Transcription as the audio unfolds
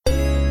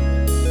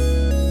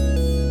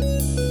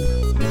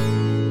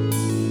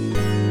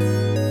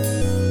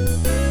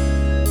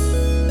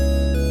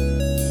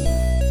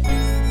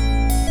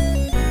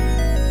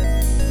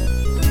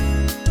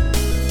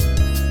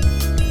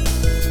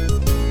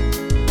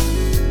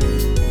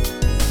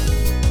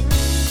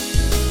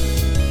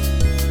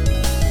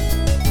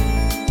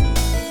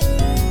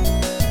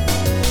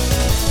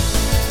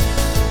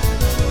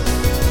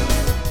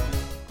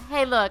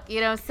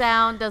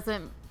sound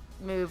doesn't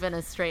move in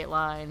a straight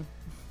line.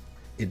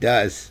 It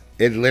does.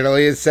 It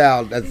literally is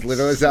sound. That's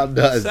literally what sound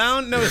does.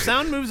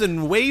 Sound moves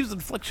in waves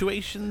and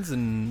fluctuations,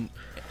 and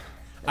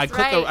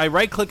I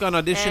right click on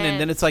Audition, and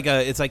then it's like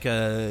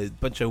a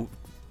bunch of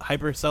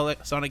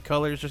hypersonic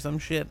colors or some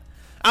shit.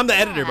 I'm the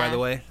editor, by the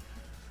way.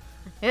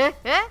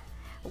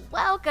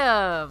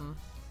 Welcome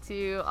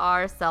to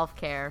our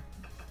self-care.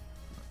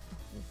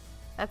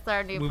 That's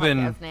our new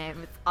podcast name.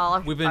 It's all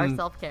our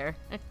self-care.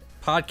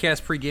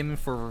 Podcast pre-gaming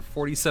for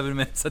 47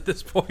 minutes at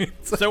this point.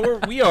 So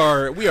we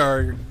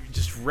are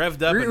just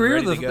revved up and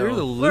ready to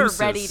go. We're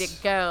ready to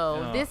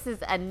go. Oh. This is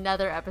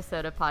another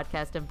episode of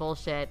Podcast and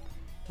Bullshit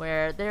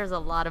where there's a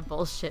lot of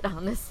bullshit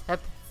on this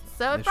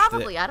episode.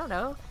 Probably, I don't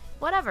know.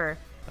 Whatever.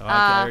 Oh, I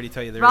can already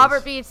tell you there Robert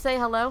is. Beach, say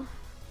hello.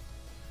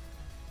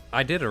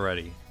 I did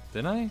already,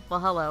 didn't I?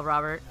 Well, hello,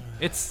 Robert.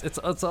 It's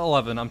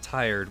 11. I'm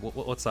tired.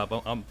 What's up?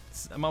 I'm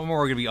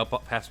already gonna be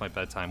up past my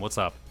bedtime. What's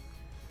up?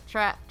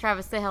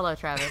 Travis, say hello,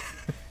 Travis.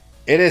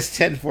 It is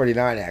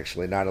 10:49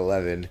 actually, not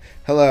 11.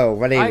 Hello,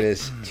 my name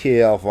is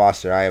T.L.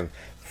 Foster. I am a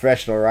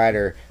professional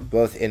writer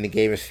both in the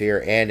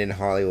gamosphere and in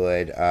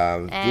Hollywood.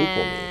 Google me.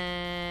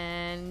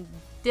 And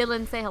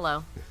Dylan, say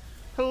hello.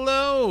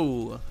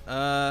 Hello.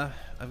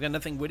 I've got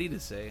nothing witty to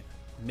say.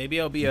 Maybe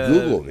I'll be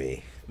Google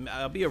me.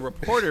 I'll be a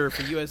reporter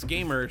for US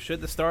Gamer should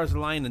the stars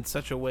align in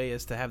such a way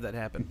as to have that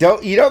happen.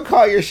 You don't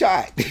call your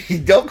shot.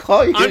 Don't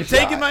call your shot. I'm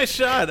taking my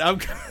shot.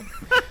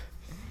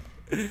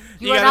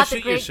 You are gotta not shoot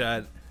the great your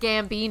shot.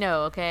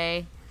 Gambino,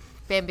 okay?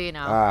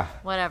 Bambino.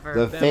 Whatever.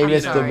 The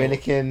famous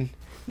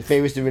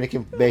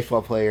Dominican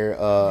baseball player,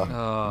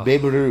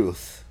 Babe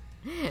Ruth.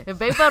 Babe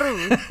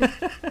Ruth.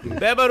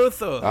 Babe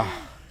Rutho.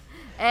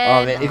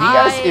 And man, if you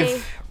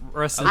guys,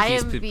 I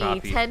am the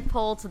tent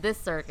pole to this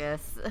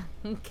circus,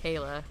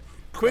 Kayla.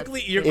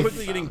 You're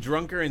quickly getting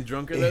drunker and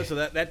drunker though. So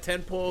that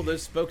tent pole,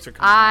 those spokes are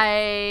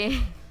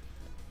coming.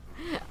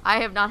 I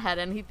have not had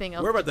anything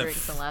else to drink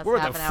the last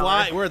half an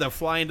hour. We're the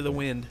fly into the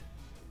wind.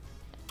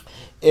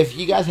 If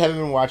you guys haven't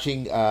been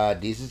watching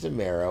Desus and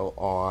Mero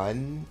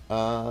on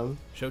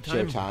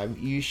Showtime,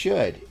 you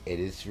should. It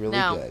is really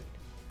good.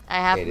 I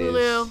have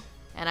Hulu,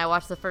 and I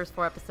watched the first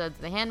 4 episodes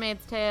of The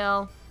Handmaid's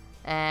Tale,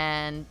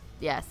 and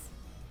yes.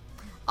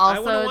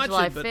 Also,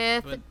 July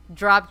 5th,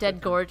 Drop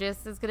Dead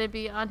Gorgeous is going to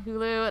be on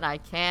Hulu, and I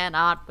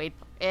cannot wait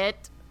for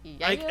it.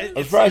 I'm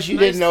surprised you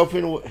didn't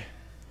open...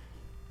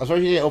 I'm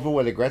sorry you didn't open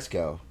with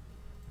Agretzko,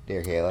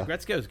 dear Kayla.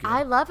 Agretzko's good.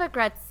 I love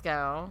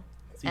Agretzko.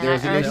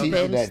 There's a new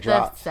season that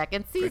dropped. The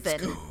second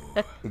season.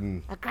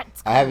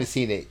 I haven't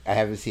seen it.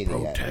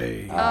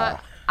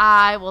 Yet.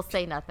 I will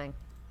say nothing.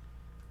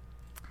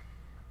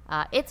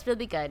 It's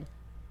really good.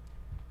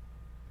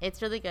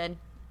 It's really good.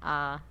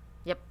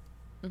 Yep.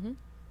 Mm-hmm.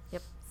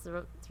 Yep.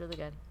 It's really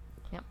good.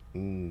 Yep.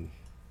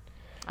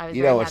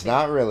 It's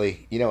not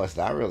really. It's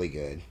not really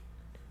good.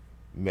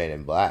 Men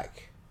in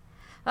Black.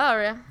 Oh,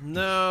 yeah.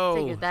 No.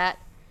 Figured that.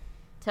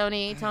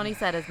 Tony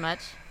said as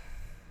much.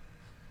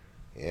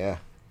 Yeah,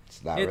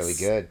 it's not really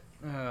good.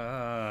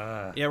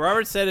 Yeah,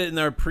 Robert said it in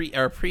our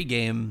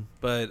pregame,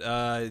 but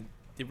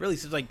it really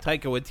seems like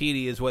Taika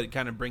Waititi is what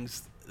kind of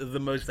brings the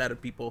most out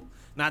of people.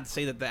 Not to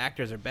say that the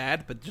actors are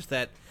bad, but just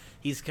that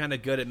he's kind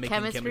of good at making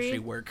chemistry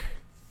work.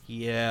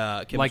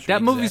 Yeah, like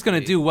that movie's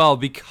gonna do well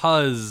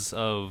because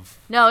of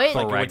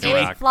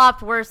it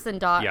flopped worse than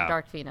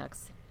Dark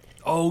Phoenix.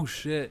 Oh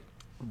shit!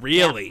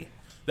 Really? Yeah.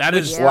 That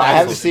is I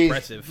haven't seen.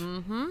 Impressive.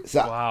 Mm-hmm. So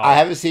wow. I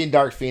haven't seen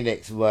Dark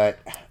Phoenix, but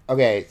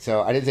okay.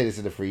 So I didn't say this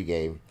in the free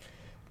game.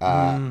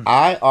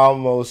 I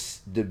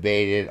almost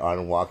debated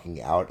on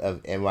walking out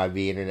of MIB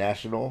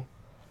International.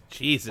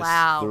 Jesus!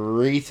 Wow.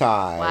 3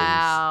 times.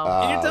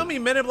 Wow! Can you tell me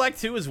Men in Black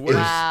 2 is worse?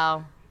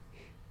 Wow.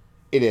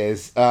 It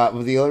is.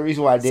 But the only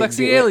reason why I didn't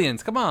Sexy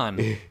aliens, come on.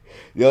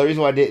 The only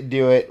reason why I didn't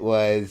do it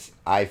was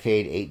I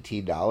paid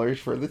 $18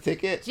 for the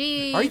ticket.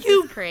 Jeez, are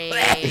you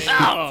crazy?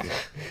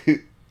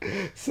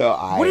 So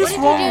what is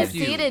wrong with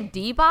you? See it in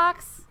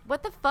D-Box?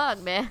 What the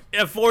fuck, man?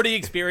 A 4D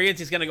experience.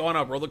 He's gonna go on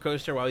a roller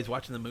coaster while he's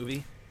watching the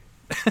movie.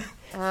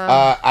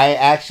 I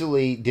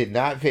actually did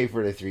not pay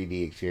for the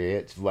 3D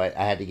experience, but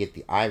I had to get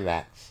the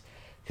IMAX.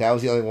 Cause I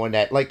was the only one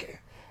that, like,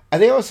 I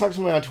think I was talking to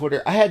somebody on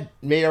Twitter. I had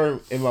made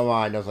up in my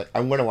mind. I was like,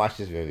 I'm going to watch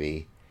this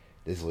movie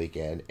this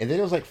weekend. And then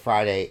it was like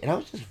Friday, and I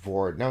was just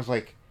bored. And I was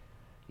like,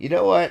 you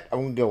know what?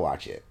 I'm going to go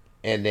watch it.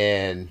 And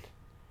then,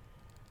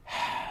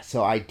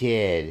 so I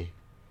did.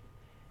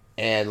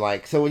 And,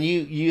 like, so when you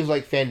use,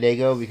 like,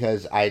 Fandango,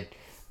 because I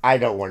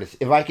don't want to,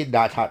 if I could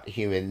not talk to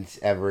humans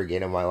ever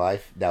again in my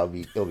life, it'll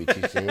be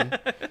too soon.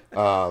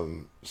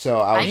 So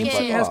I was just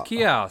like, has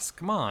kiosk.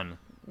 Come on.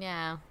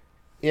 Yeah.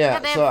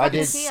 Yeah, so I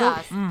did.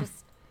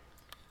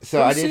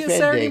 So I did Fandango.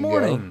 Saturday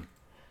morning.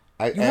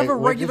 You have a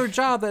regular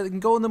job that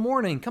can go in the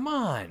morning. Come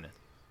on.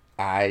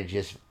 I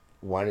just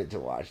wanted to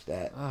watch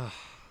that.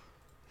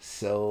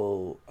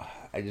 So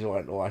I just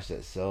wanted to watch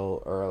that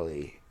so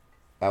early.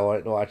 I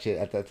wanted to watch it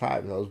at that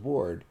time. I was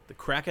bored. The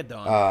crack of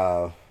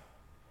dawn.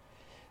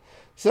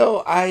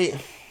 So it's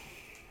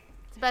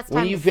the best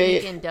time to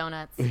sneak in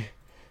donuts.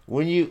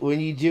 When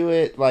you do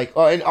it, like,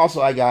 and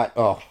also I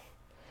got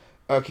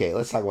okay,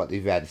 let's talk about the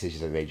bad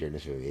decisions I made during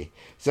this movie.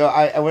 So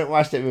I went and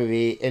watched that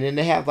movie, and then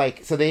they have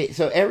like so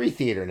every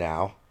theater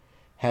now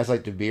has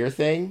like the beer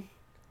thing,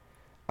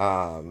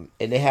 and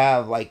they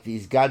have like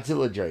these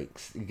Godzilla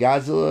drinks,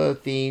 Godzilla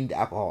themed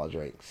alcohol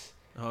drinks.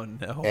 Oh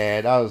no!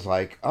 And I was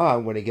like, oh,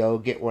 I'm gonna go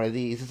get one of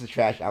these. It's a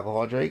trash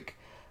alcohol drink.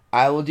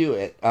 I will do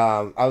it.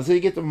 I was gonna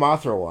get the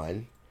Mothra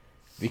one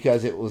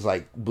because it was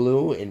like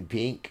blue and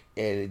pink,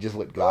 and it just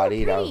looked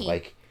gaudy. And I was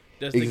like.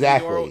 Does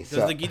exactly.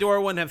 Does the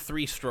Ghidorah one have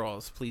 3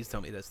 straws? Please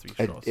tell me that's 3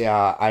 straws.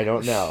 Yeah, I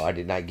don't know. I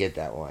did not get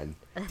that one.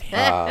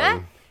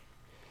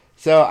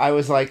 So I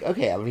was like,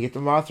 okay, I'm gonna get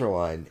the Mothra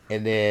one,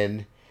 and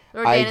then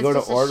I go to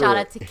order a shot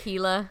of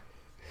tequila.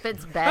 If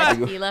it's bad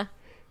tequila.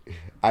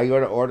 I go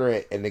to order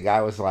it, and the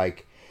guy was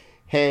like,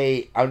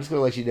 "Hey, I'm just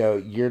gonna let you know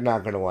you're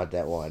not gonna want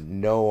that one.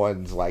 No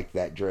one's like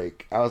that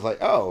drink." I was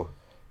like, "Oh,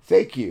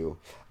 thank you.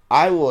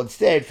 I will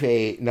instead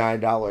pay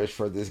 $9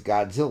 for this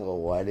Godzilla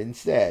one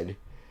instead."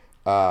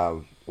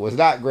 Was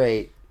not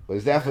great.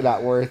 Was definitely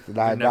not worth the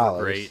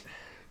 $9. Great.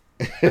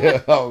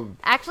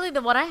 Actually,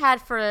 the one I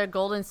had for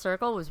Golden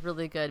Circle was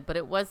really good, but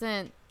it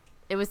wasn't.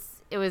 It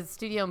was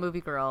Studio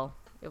Movie Girl.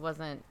 It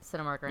wasn't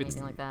Cinemark or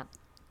anything like that.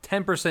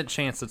 10%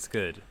 chance it's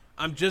good.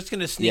 I'm just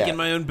gonna sneak in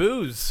my own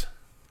booze.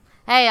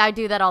 Hey, I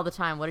do that all the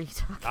time. What are you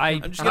talking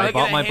about? I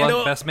bought my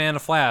best man a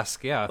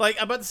flask. Yeah. Like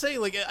I'm about to say,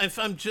 like if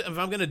I'm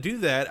gonna do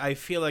that, I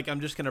feel like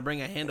I'm just gonna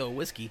bring a handle of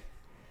whiskey.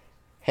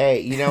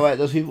 Hey, you know what?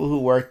 Those people who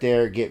work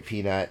there get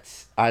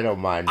peanuts. I don't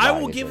mind. I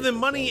will give them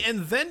money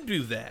and then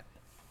do that.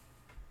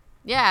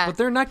 Yeah, but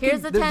they're not.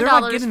 Here's the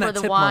 $10 for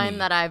the wine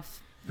that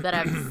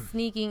I'm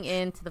sneaking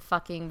into the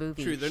fucking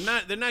movie. True, they're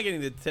not getting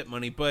the tip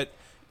money, but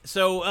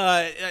so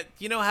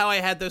you know how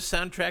I had those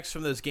soundtracks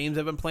from those games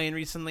I've been playing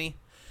recently.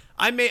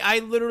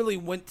 I literally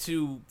went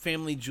to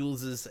Family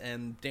Jewels's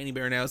and Danny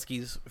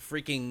Baranowski's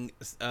freaking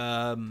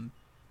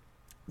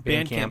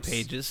Bandcamp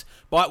pages,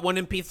 bought one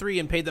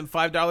MP3 and paid them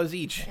 $5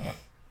 each.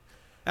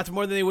 That's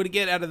more than they would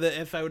get out of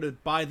if I were to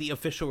buy the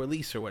official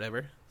release or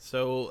whatever.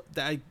 So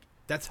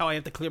that's how I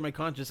have to clear my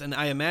conscience. And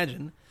I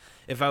imagine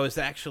if I was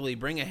to actually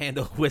bring a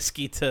handle of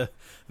whiskey to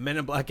Men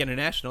in Black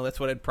International, that's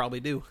what I'd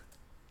probably do.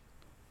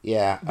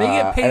 Yeah, they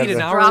get paid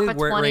an hourly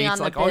rates.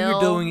 Like all you're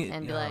doing,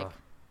 and be like,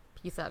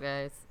 "Peace out,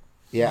 guys."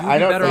 Yeah, I'd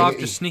be better off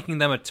just sneaking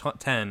them at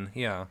 10.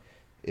 Yeah.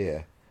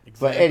 Yeah.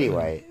 Exactly. But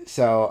anyway,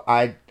 so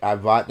I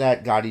bought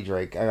that gaudy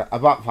drink. I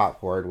bought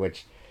popcorn,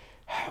 which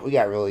we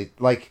got really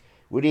like.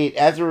 We need,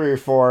 as we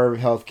reform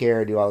healthcare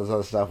and do all this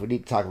other stuff, we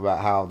need to talk about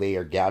how they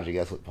are gouging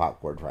us with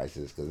popcorn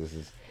prices because this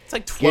is. It's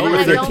like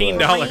 $12 or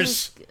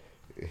 $13.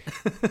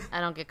 I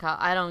don't get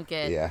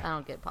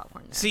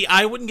popcorn. Now. See,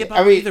 I wouldn't get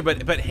popcorn either,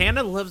 but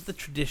Hannah loves the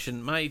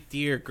tradition. My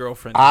dear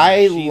girlfriend,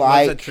 she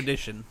loves the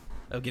tradition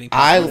of getting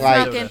popcorn. I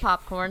like getting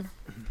popcorn.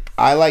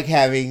 I like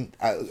having.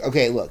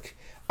 Okay, look.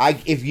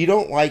 If you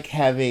don't like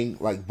having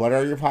like butter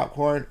on your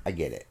popcorn, I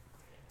get it.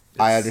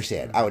 I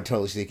understand. I would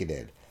totally sneak it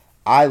in.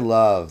 I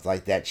love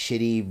like that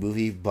shitty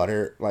movie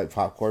butter, like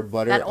popcorn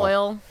butter. That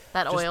oil.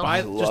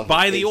 Just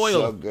buy the oil.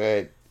 So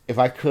good. If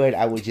I could,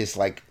 I would just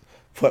like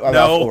put my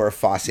mouth over a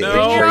faucet and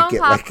Bring your drink own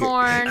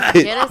popcorn.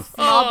 Get a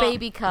small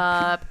baby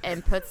cup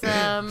and put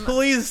some.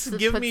 Please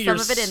give me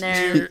some of it in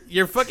there.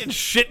 Your fucking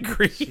shit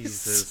grease.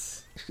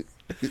 Jesus.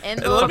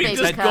 And the baby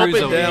just cup. gulp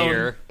it down.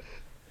 Here.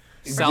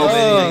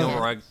 Salivating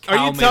over a cow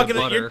Are you talking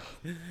made of butter.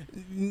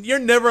 You're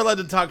never allowed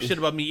to talk shit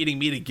about me eating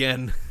meat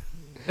again.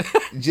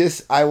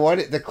 I want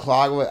it to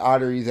clog my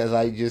arteries as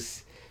I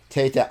just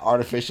take that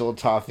artificial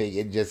topping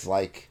and just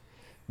like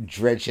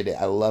drench in it.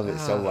 I love it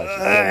so much.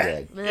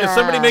 It's so good. If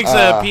somebody makes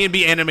a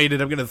P&B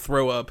animated, I'm gonna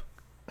throw up.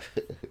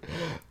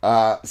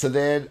 So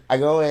then I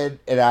go in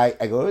and I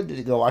go in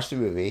to go watch the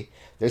movie.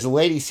 There's a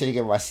lady sitting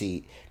in my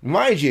seat.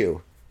 Mind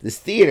you, this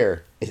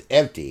theater is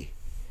empty.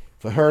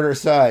 For her and her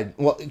son,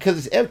 well, because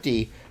it's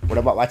empty, when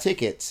I bought my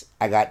tickets,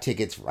 I got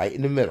tickets right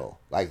in the middle.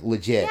 Like,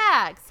 legit.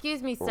 Yeah,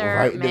 excuse me, sir,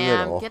 right in the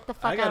middle. Get the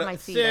fuck out of my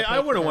seat. I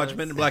want to watch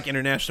Men in Black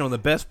International in the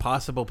best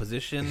possible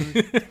position.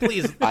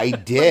 Please. I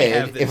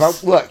did.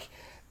 Look,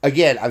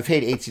 again, I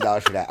paid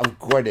 $18 for that. I'm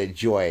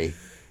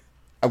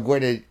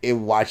going to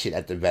watch it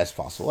at the best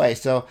possible way.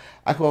 So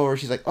I come over,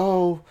 she's like,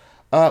 oh,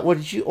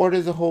 did you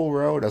order the whole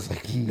row? And I was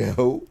like,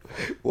 no.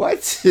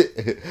 What?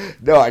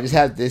 No, I just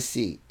have this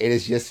seat. It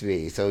is just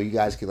me. So you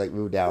guys can like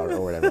move down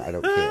or whatever. I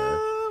don't care.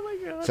 Oh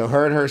my God. So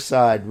her and her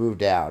son moved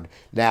down.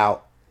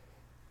 Now,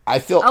 I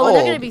feel old. Oh,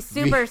 they're going to be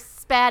super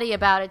spatty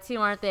about it too,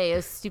 aren't they?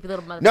 Those stupid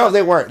little motherfuckers. No,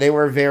 they weren't. They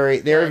were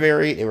very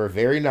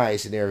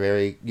nice, and they were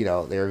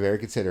very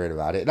considerate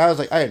about it. And I was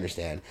like, I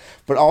understand.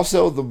 But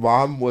also the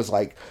mom was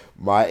like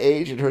my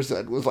age and her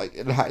son was like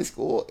in high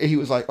school, and he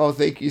was like, oh,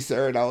 thank you,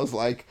 sir. And I was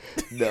like,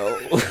 no.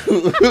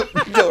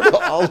 Don't know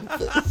all of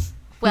this.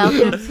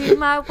 Welcome to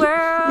my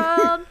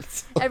world.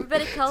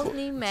 Everybody calls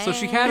me man. So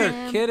she had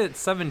a kid at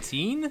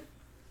 17?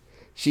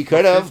 She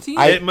could have.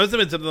 It must have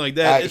been something like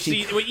that.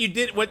 See, what you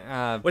did, what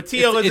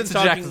T.O. isn't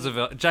talking. It's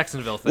a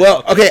Jacksonville thing.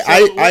 Well, okay,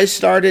 I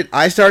started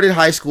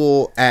high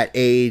school at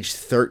age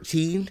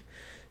 13.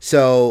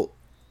 So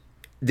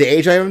the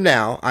age I am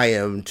now, I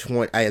am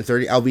 20. I am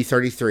 30. I'll be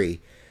 33.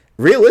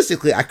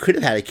 realistically, I could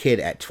have had a kid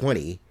at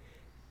 20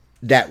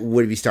 that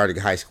would be starting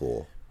high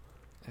school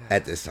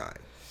at this time.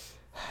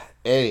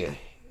 Anyway,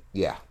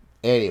 yeah.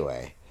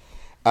 Anyway,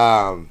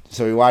 so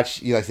we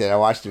watched. Like I said, I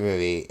watched the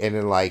movie, and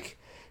then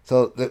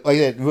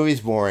the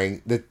movie's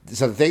boring.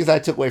 So the things I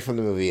took away from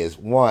the movie is,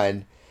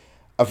 one,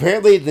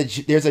 apparently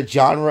there's a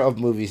genre of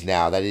movies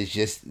now that is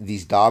just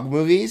these dog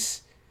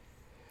movies,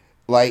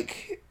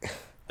 like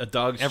a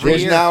dog's every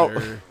year,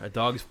 a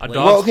dog's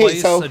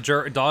place.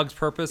 A dog's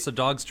purpose, a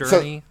dog's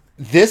journey.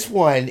 So this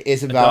one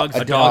is about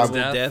a dog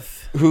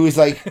death. who's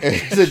like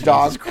it's a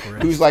dog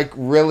who's like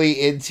really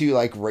into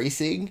like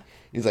racing.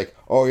 He's like,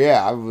 oh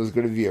yeah, I was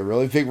going to be a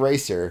really big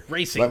racer.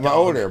 Racing, but my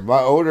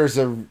owner's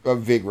a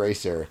big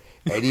racer,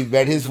 and he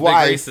met his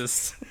wife.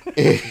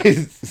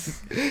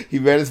 He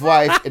met his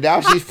wife, and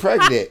now she's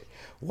pregnant.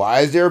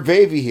 Why is there a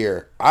baby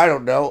here? I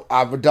don't know.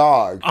 I'm a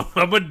dog.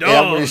 I'm a dog. And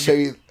I'm going to show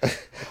you.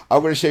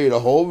 I'm going to show you the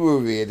whole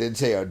movie, and then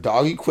say a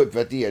doggy quip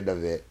at the end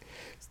of it.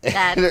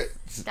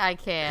 I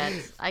can't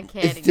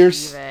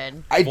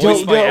even. I Voiced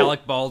don't by know.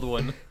 Alec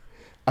Baldwin.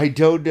 I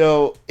don't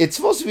know. It's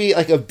supposed to be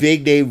like a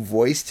big name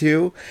voice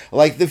too.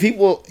 Like the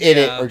people in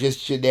it are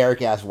just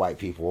generic ass white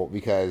people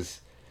because,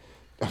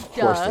 of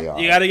course they are.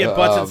 You got to get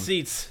butts and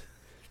seats.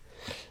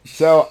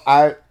 So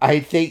I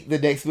think the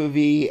next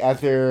movie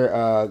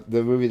after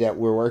the movie that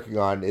we're working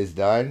on is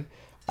done,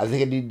 I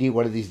think I need to do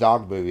one of these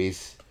dog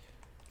movies.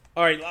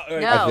 All right.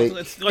 No.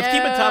 Let's keep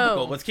it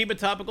topical. Let's keep it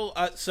topical.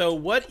 So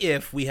what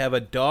if we have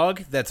a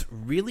dog that's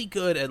really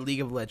good at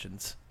League of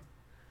Legends?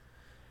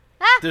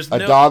 There's a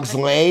dog's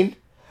lane.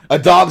 A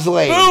dog's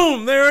lane.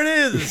 Boom! There it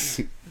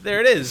is. There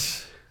it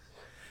is.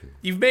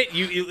 You've made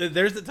you.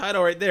 There's the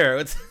title right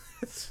there.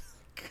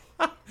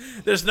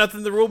 There's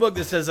nothing in the rulebook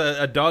that says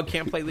a dog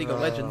can't play League of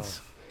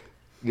Legends.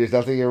 There's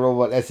nothing in the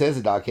rulebook that says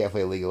a dog can't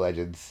play League of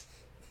Legends.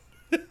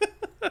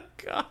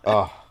 God.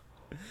 Oh.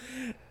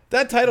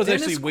 That title's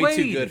Dennis actually way Quaid.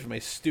 too good for my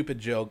stupid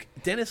joke.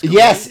 Dennis Quaid?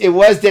 Yes, it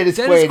was Dennis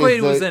Quaid. Dennis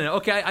Quaid was in it.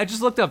 Okay, I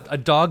just looked up A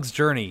Dog's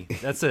Journey.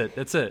 That's it.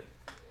 43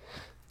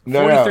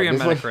 on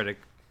Metacritic.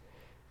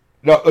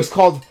 No, it's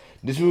called.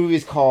 This movie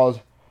is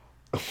called.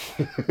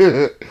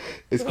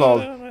 It's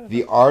called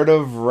The Art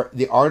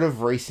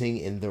of Racing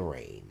in the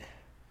Rain.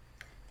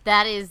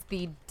 That is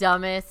the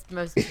dumbest,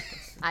 most.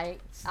 I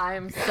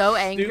am so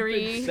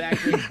angry.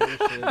 Stupid,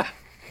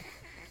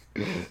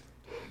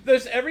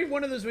 bullshit. Every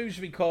one of those movies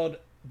should be called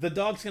 "The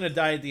Dog's Gonna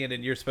Die at the End"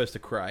 and you're supposed to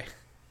cry.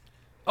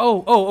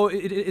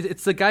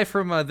 It's the guy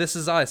from This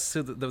Is Us,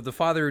 so the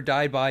father who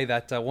died by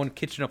that one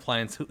kitchen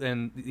appliance,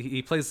 and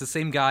he plays the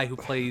same guy who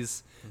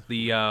plays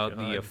the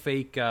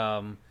fake.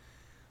 The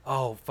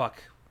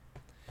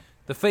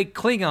fake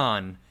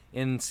Klingon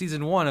in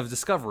season 1 of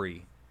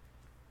Discovery.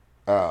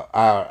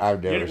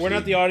 I've never. We're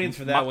not the audience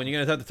for that one.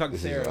 You're gonna have to talk to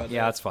Sarah about that.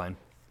 Yeah, that's fine.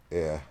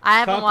 Yeah. I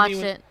haven't watched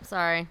it.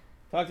 Sorry.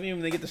 Talk to me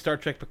when they get to Star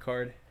Trek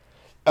Picard.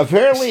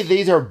 Apparently,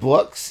 these are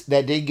books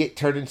that did get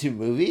turned into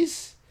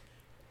movies.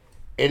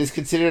 It is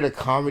considered a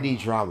comedy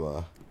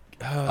drama.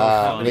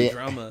 Comedy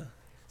drama.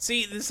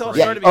 See, this all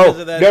started because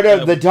of that.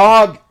 No, the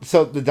dog.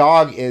 So the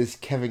dog is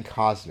Kevin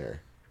Costner.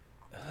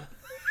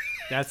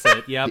 That's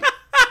it. Yep.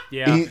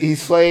 Yeah.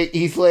 He's playing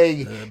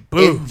Enzo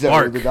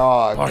bark, the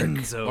dog.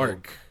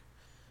 Enzo.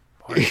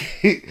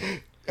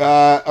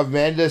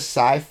 Amanda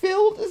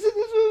Seyfried is in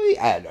this movie.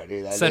 I have no idea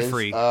who that Set is.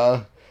 Free.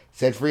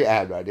 Set Free. I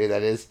have no idea who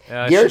that is.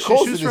 Gary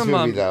Cole's in this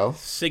movie though.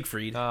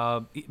 Siegfried.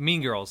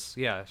 Mean Girls.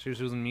 Yeah, she was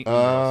in Mean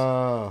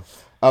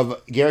Girls.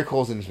 Gary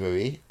Cole's in this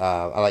movie.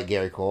 I like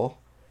Gary Cole.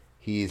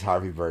 He's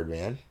Harvey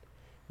Birdman.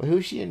 But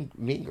who's she in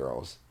Mean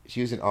Girls?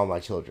 She was in All My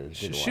Children.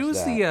 She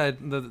was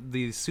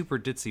the super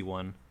ditzy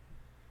one.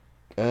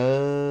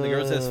 The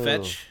girl says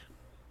fetch.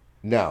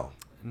 No,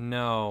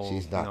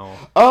 she's not. No.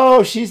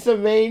 Oh, she's the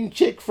main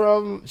chick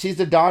she's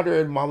the daughter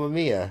in Mamma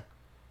Mia.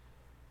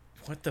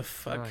 What the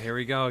fuck? Oh, here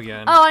we go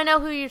again. Oh, I know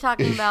who you're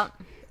talking about.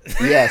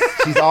 Yes,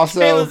 she's also.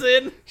 Kayla's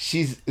in.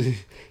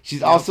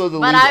 She's also the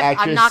lead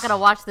actress. I'm not gonna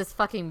watch this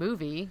fucking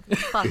movie.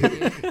 Fuck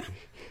you.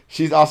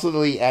 She's also the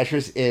lead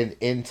actress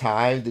in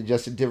Time, the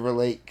Justin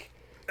Timberlake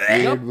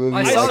weird movie.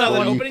 I saw that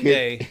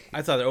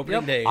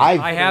opening day.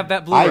 I have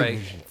that Blu-ray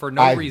for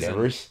no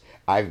reason.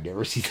 I've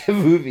never seen the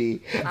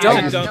movie.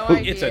 I have no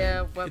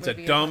idea it's a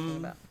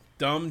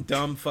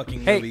dumb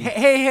fucking movie.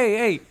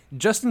 Hey!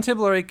 Justin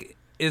Timberlake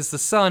is the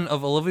son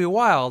of Olivia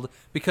Wilde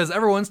because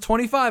everyone's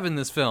 25 in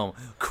this film.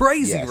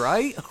 Crazy, Yes.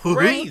 Right?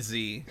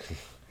 Crazy.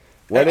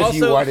 What if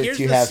you Also, wanted here's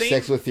to the have same-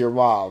 sex with your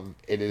mom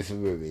in this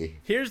movie?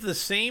 Here's the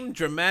same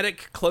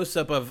dramatic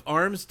close-up of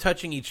arms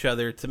touching each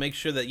other to make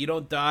sure that you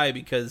don't die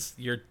because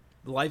your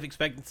life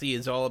expectancy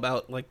is all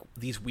about like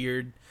these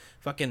weird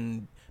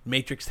fucking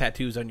Matrix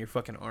tattoos on your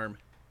fucking arm.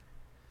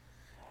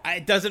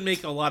 It doesn't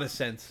make a lot of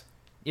sense.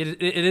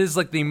 It is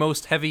like the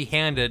most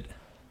heavy-handed.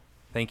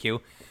 Thank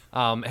you.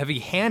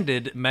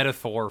 Heavy-handed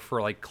metaphor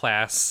for like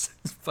class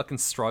fucking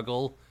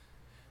struggle.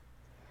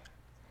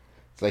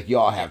 It's like you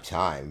all have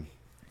time.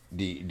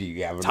 Do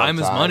you have enough time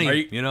is money? Are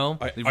you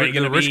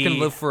the rich can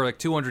live for like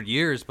 200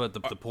 years, but the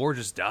poor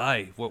just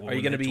die. Are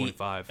you going to be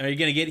 25? Are you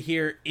going to get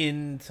here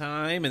in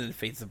time? And then it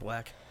fades to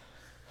black.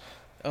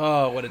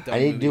 Oh, what a dog I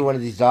need movie. to do one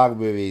of these dog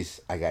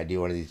movies. I gotta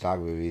do one of these dog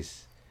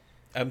movies.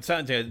 I'm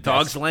telling you,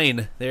 Dog's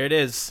Lane. There it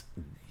is.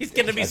 He's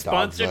gonna be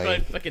sponsored by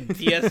fucking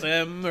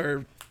TSM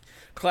or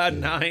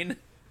Cloud9.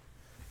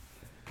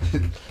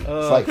 It's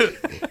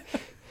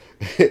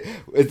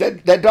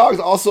like that dog's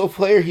also a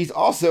player. He's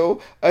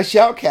also a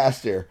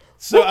shoutcaster.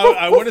 So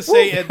I want to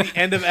say at the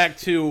end of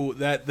Act 2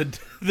 that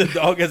the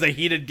dog has a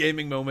heated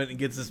gaming moment and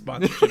gets his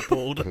sponsorship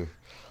pulled.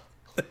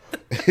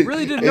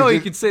 Really didn't know you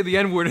could say the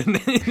N-word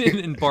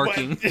in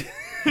barking.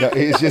 No,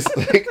 it's just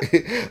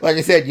like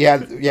I said. You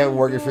have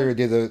Morgan Freeman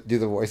do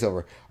the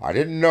voiceover. I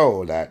didn't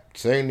know that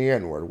saying the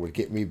N-word would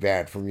get me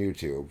banned from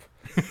YouTube,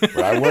 but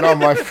I went on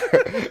my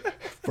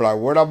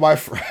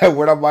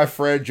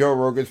friend Joe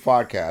Rogan's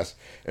podcast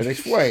and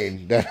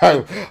explained that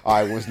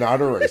I was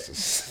not a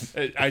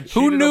racist.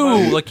 Who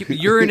knew? Like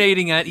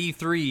urinating at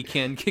E3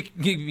 can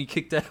get me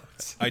kicked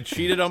out. I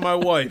cheated on my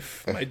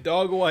wife, my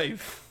dog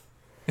wife.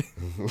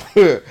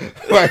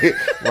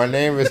 My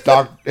name is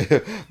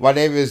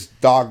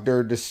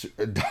Doctor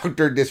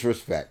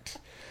Disrespect.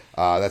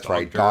 That's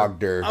right,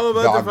 Doctor. I'm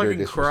about to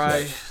fucking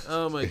cry.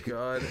 Oh my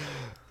god.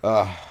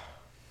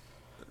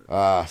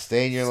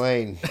 Stay in your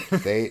lane.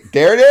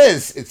 There it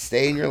is. It's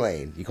Stay in Your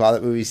Lane. You call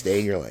that movie Stay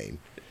in Your Lane.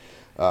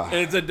 And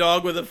it's a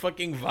dog with a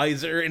fucking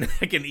visor and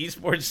like an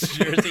esports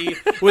jersey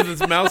with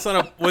his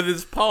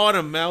paw on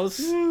a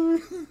mouse.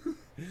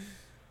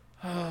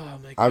 Oh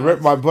my god. I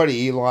ripped my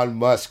buddy Elon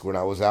Musk when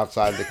I was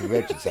outside the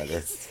convention center.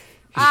 He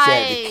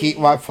said to keep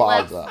my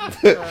paws up.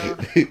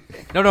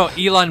 No,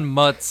 Elon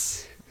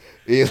Mutz.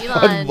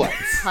 Elon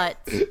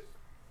Mutz.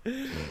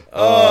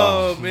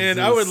 Oh man,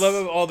 I would love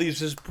if all these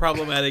just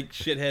problematic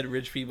shithead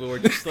rich people were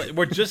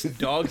just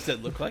dogs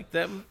that look like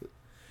them.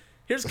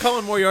 Here's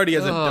Colin Moriarty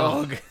as a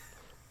dog.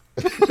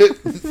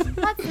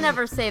 Let's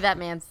never say that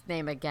man's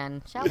name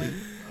again, shall we?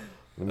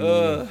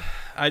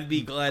 I'd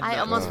be glad. I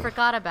almost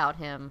forgot about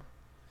him.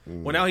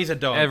 Well, now he's a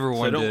dog.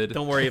 Everyone did.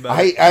 Don't worry about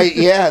it.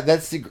 Yeah,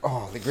 that's the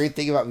great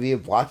thing about being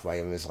blocked by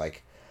him is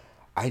like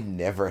I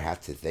never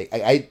have to think.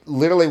 I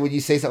literally when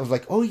you say something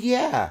like, "Oh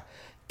yeah,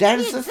 that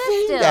is the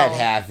thing that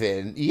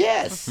happened."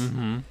 Yes,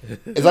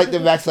 it's like the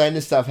Max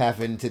Landis stuff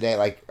happened today,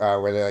 like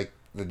where they like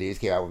the news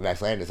came out with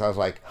Max Landis. I was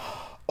like,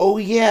 "Oh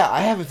yeah, I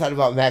haven't thought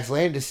about Max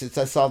Landis since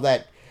I saw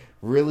that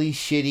really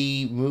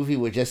shitty movie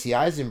with Jesse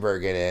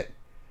Eisenberg in it."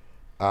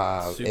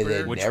 And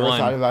then never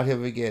thought about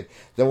him again.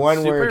 The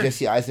one where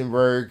Jesse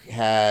Eisenberg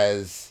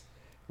has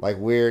like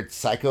weird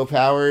psycho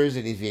powers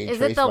and he's being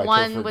traced by Topher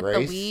Grace. Is it the one with the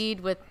weed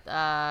with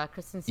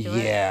Kristen Stewart?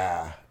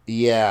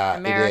 Yeah,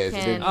 American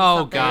it is.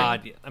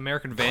 God,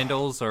 American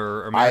Vandals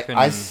or American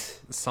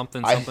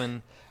something.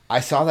 I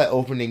saw that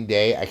opening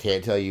day. I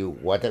can't tell you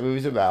what that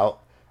movie's about.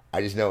 I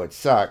just know it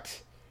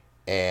sucked,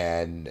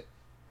 and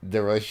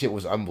the relationship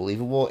was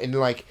unbelievable. And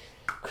like,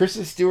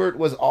 Kristen Stewart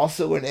was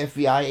also an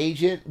FBI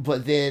agent,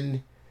 but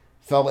then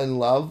fell in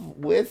love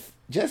with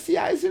Jesse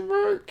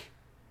Eisenberg.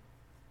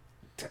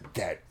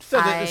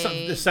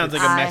 This sounds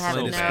like a Max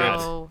Landis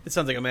script. It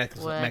sounds like a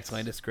Max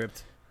Landis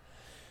script.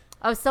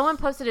 Oh, someone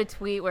posted a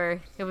tweet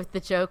where the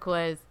joke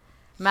was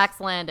Max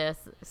Landis,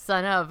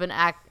 son of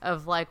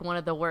like one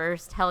of the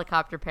worst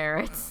helicopter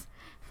parrots.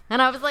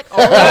 And I was like,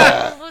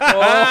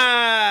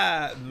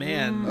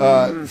 man.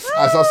 I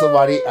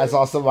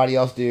saw somebody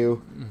else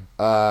do.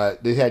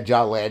 They had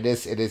John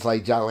Landis, and it's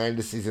like John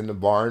Landis is in the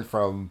barn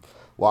from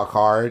Walk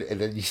Hard, and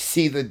then you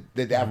see the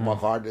dad from Walk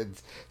Hard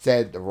that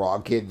said the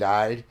wrong kid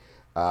died.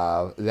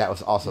 That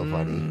was also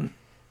funny.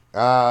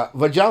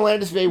 But John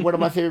Landis made one of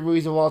my favorite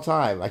movies of all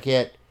time. I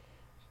can't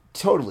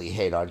totally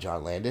hate on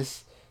John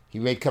Landis. He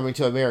made Coming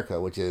to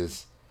America, which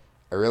is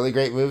a really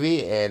great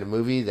movie, and a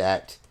movie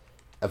that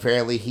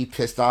apparently he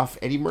pissed off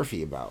Eddie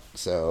Murphy about.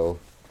 So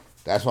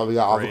that's why we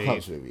got all the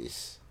Cubs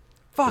movies.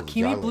 Fuck,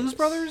 he made Blues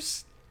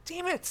Brothers?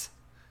 Damn it.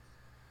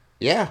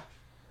 Yeah.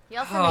 He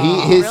also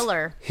made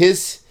Thriller.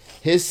 His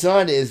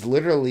son is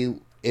literally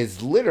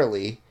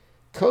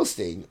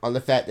coasting on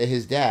the fact that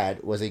his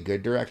dad was a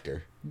good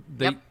director.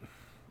 The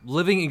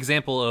living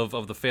example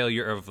of the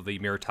failure of the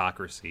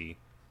meritocracy.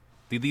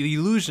 The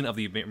illusion of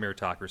the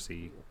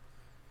meritocracy.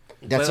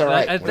 That's all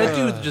right. That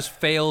dude just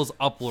fails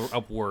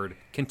upward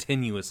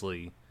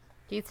continuously.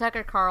 He's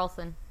Tucker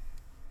Carlson.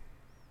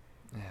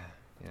 Yeah.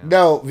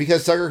 No,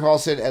 because Tucker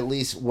Carlson at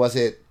least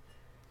wasn't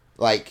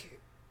like...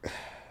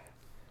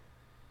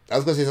 I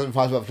was going to say something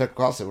positive about Tucker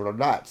Carlson, but I'm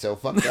not, so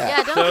fuck that.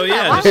 Yeah, don't do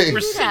that. Just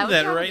rescind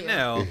that right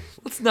now.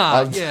 Let's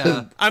not,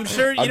 yeah. I'm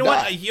sure, you know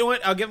what?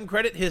 I'll give him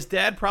credit. His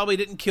dad probably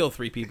didn't kill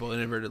 3 people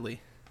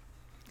inadvertently.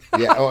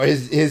 Yeah, or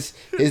his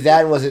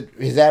dad wasn't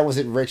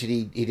rich, and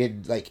he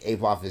didn't like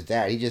ape off his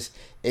dad. He just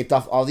aped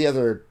off all the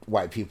other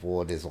white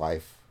people in his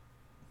life.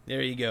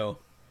 There you go.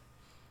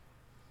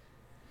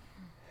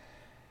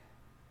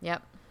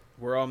 Yep.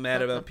 We're all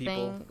mad about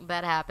people. Thing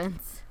that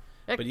happens.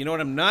 But you know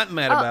what I'm not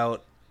mad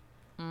about?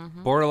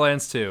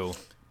 Borderlands 2.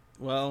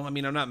 Well, I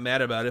mean, I'm not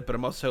mad about it, but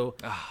I'm also...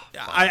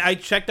 I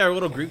checked our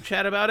little group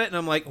chat about it, and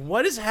I'm like,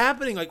 what is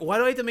happening? Like, why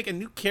do I have to make a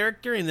new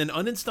character and then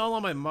uninstall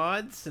all my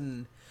mods?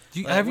 And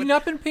have you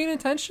not been paying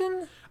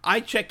attention? I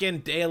check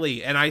in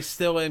daily, and I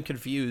still am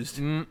confused.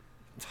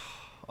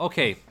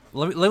 Okay,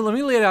 let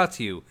me lay it out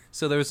to you.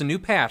 So there's a new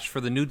patch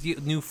for the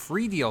new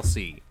free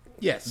DLC.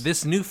 Yes.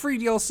 This new free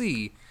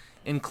DLC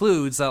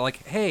includes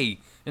hey,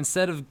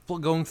 instead of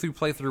going through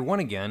playthrough 1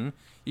 again,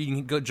 you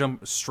can go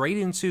jump straight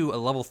into a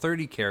level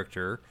 30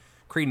 character,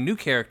 create a new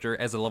character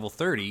as a level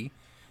 30,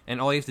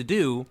 and all you have to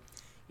do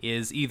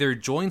is either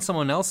join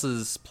someone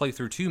else's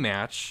playthrough 2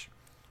 match,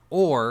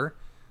 or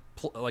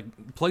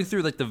play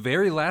through the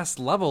very last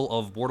level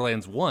of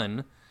Borderlands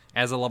 1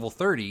 as a level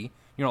 30.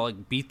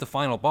 Beat the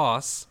final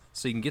boss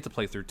so you can get to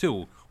playthrough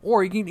 2,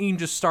 or you can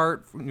just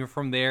start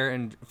from there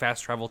and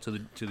fast travel to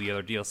the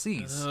other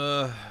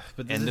DLCs.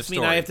 But does this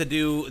mean I have to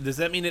do? Does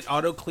that mean it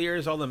auto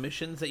clears all the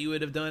missions that you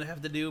would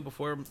have to do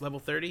before level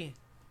 30?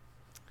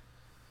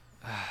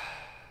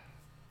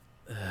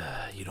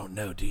 You don't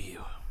know, do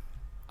you?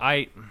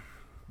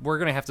 We're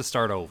gonna have to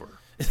start over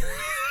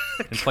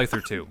and play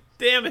through 2.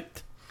 Damn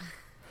it!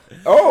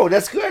 Oh,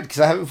 that's good because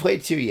I haven't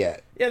played 2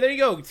 yet. Yeah, there you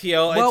go,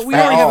 TL. Well, we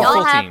already have a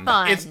full have team.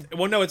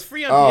 Fun. No, it's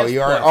free on PS you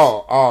Plus.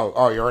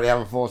 are. You already have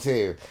a full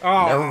team.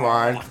 Oh, never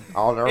mind.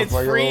 I'll never it's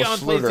play your free little on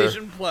sleuter.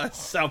 PlayStation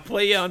Plus. I'll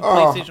play you on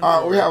PlayStation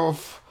 4. We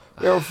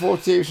have a full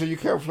team, so you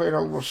can't play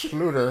no little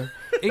sleuter.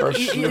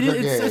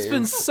 It's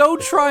been so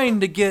trying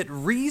to get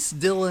Reese,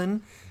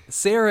 Dylan,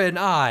 Sarah, and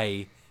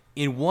I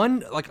in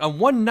one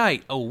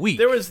night a week.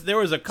 There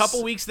was a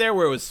couple weeks there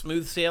where it was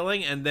smooth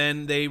sailing, and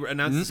then they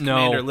announced this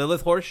Commander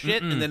Lilith horse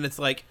shit, and then it's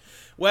like,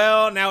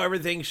 well, now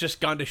everything's just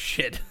gone to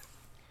shit.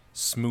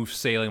 Smooth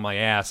sailing my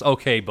ass.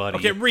 Okay, buddy.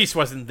 Okay, Reese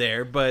wasn't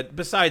there, but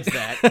besides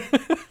that,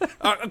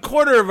 a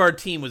quarter of our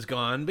team was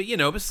gone. But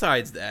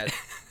besides that,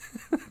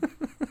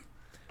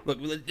 look,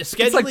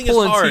 scheduling is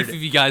hard. Teeth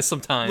of you guys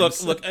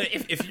sometimes. Look.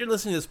 If you're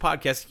listening to this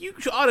podcast, you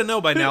ought to know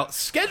by now.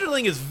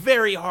 Scheduling is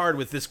very hard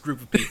with this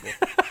group of people.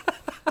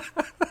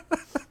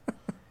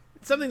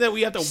 It's something that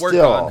we have to work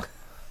on.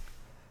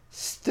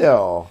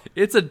 Still,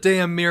 it's a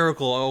damn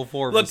miracle. All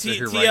four of us are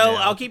here right now.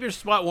 I'll keep your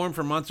spot warm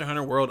for Monster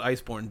Hunter World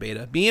Iceborne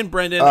beta. Me and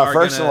Brendan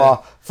first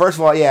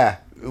of all, yeah,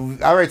 I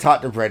already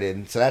talked to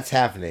Brendan, so that's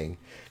happening.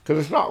 Because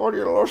it's not one of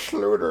your little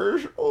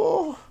slooters.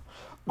 Oh,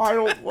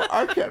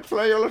 I can't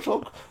play a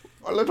little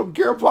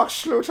gearbox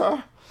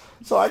sleuter,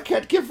 so I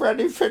can't give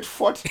Randy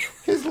Pitchford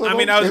his little.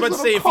 I was about to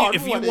say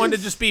if you want to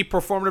just be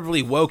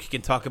performatively woke, you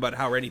can talk about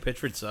how Randy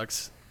Pitchford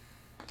sucks.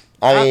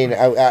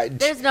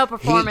 There's no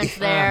performance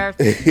there.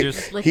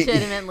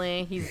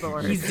 Legitimately, he's the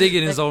worst. He's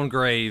digging his own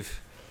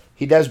grave.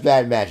 He does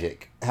bad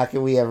magic. How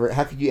could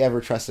you ever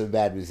trust a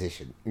bad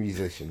musician?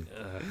 Magician.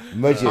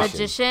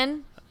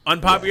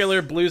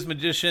 Unpopular blues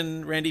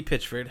magician Randy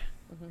Pitchford.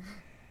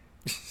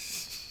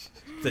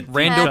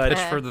 Randall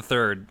Pitchford the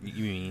Third.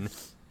 You mean?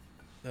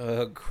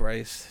 Oh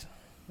Christ.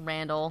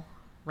 Randall.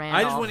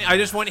 I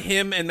just want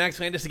him and Max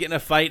Landis to get in a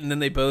fight, and then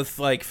they both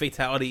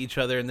fatality each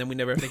other, and then we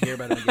never have to hear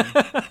about it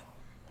again.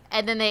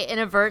 And then they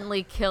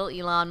inadvertently kill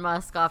Elon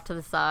Musk off to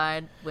the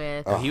side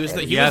with. He was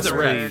the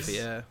ref.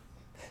 Yeah.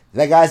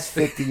 That guy's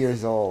 50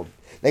 years old.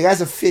 That guy's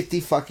a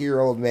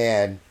 50-fucking-year-old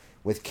man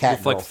with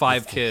cat. With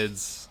 5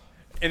 kids.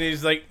 And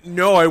he's like,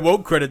 "No, I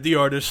won't credit the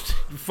artist.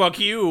 Fuck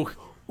you."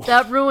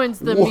 That ruins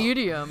the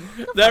medium.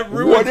 That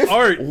ruins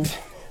art.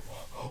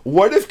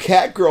 What if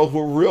cat girls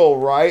were real,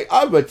 right?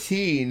 I'm a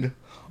teen.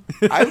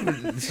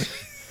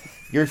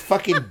 Your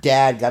fucking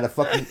dad got a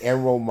fucking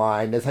emerald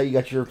mine. That's how you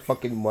got your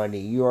fucking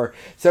money.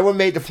 Someone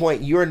made the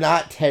point. You're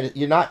not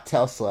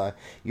Tesla.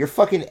 You're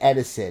fucking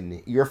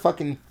Edison. You're a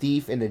fucking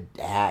thief and a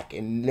hack,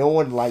 and no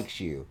one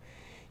likes you.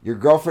 Your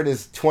girlfriend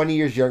is 20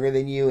 years younger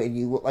than you, and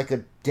you look like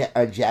a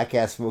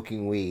jackass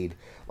smoking weed.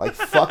 Like,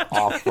 fuck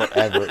off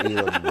forever,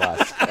 Elon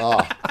Musk.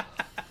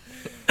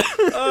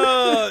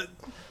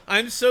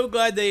 I'm so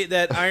glad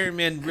that Iron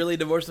Man really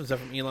divorced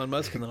himself from Elon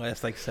Musk in the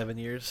last 7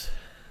 years.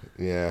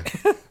 Yeah.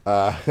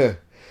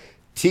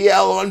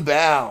 TL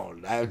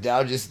Unbound. I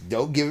now just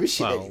don't give a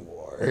shit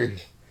anymore.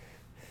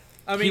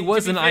 He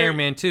was in Iron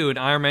Man 2, and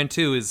Iron Man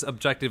 2 is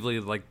objectively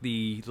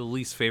the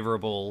least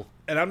favorable.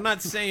 And I'm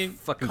not saying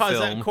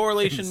film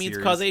correlation means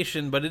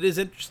causation, but it is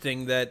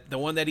interesting that the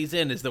one that he's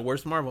in is the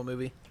worst Marvel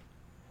movie.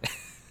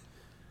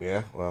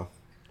 Yeah, well,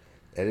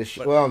 it is.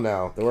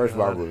 No, the worst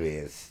Marvel movie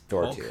is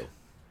Thor Hulk. 2.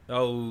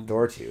 Oh,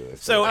 Thor 2 is.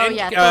 Thor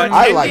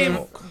I like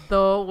Hulk.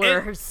 The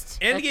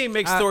worst. Endgame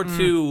makes Thor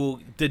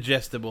 2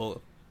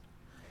 digestible.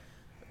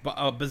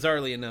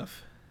 Bizarrely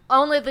enough.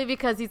 Only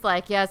because he's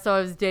like, yeah, so I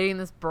was dating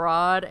this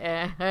broad,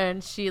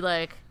 and she,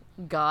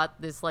 got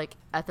this,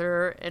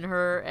 ether in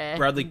her. And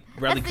Bradley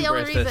Cooper has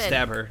to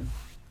stab her.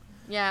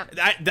 Yeah.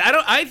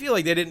 I feel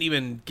like they didn't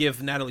even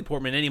give Natalie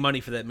Portman any money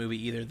for that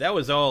movie either. That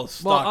was all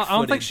stock footage. I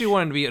don't think she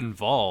wanted to be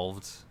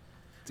involved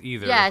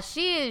either. Yeah,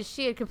 she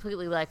had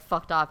completely,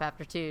 fucked off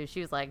after 2.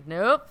 She was like,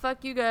 nope,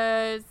 fuck you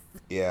guys.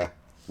 Yeah.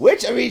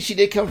 Which, she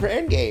did come for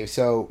Endgame,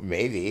 so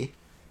maybe.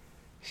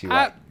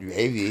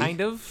 Maybe.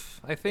 Kind of,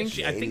 I think.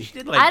 I think she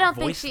did, I don't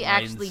think voice she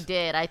lines. actually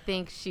did. I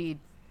think it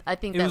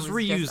that was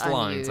reused just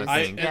lines. Unused.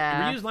 I think.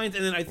 Reused lines,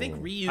 and then I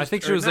think reused. I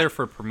think she was there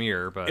for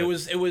premiere, but it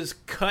was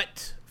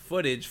cut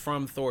footage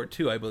from Thor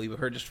 2, I believe, of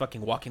her just fucking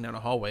walking down a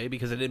hallway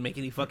because it didn't make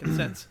any fucking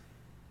sense.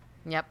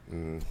 Yep.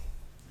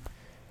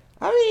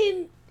 I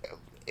mean,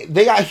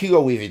 they got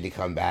Hugo Weaving to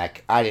come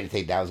back. I didn't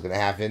think that was going to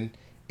happen.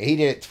 And he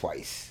did it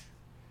twice.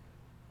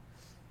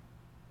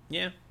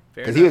 Yeah,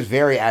 fair because he was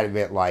very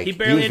adamant. Like he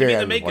barely had to be in the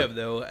adamant, makeup like,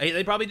 though.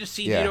 They probably just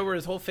CG'd over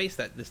his whole face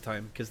this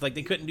time because like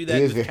they couldn't do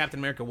that with Captain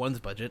America 1's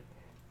budget.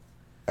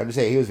 I'm just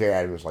saying he was very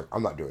adamant. Like,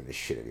 I'm not doing this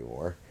shit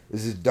anymore.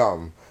 This is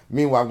dumb.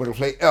 Meanwhile, I'm going to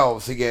play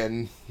elves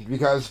again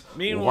because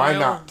why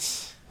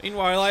not?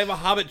 Meanwhile, I have a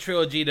Hobbit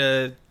trilogy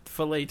to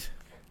fillet.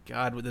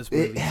 God, with this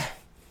movie.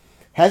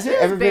 Has there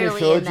ever been a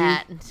trilogy?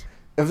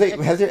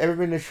 Has there ever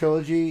been a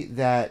trilogy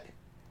that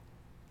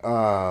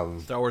Star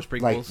Wars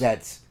prequels?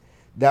 Like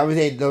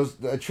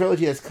a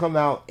trilogy that's come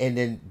out and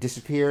then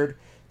disappeared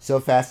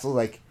so fast. So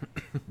like,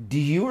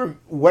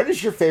 what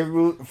is your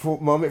favorite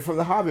moment from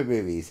the Hobbit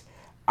movies?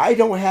 I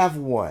don't have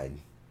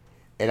one,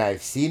 and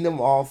I've seen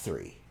them all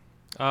three.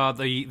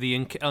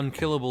 The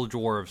unkillable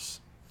dwarves.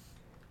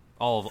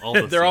 All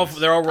the they're all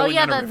rolling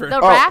down a river.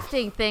 The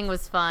rafting thing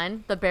was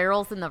fun. The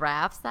barrels in the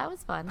rafts, that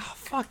was fun. Oh,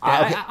 fuck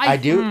that. I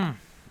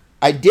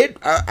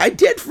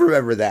did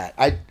remember that.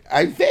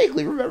 I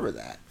vaguely remember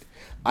that.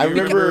 Do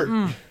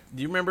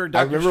you remember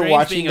Doctor Strange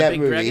watching being that a big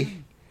movie.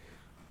 dragon?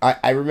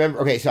 I remember.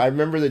 Okay, so I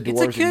remember the dwarves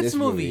it's a kid's in this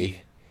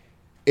movie.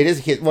 It is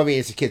a kid. Well, I mean,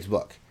 it's a kid's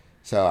book.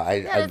 So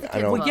I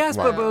don't. Well, yes,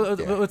 but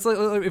it's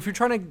like if you're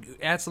trying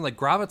to add some like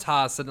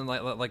gravitas and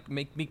like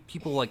make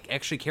people like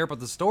actually care about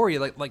the story,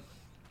 like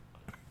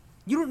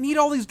you don't need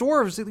all these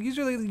dwarves. These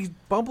are these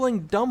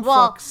bumbling dumb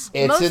fucks.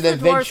 It's most an of the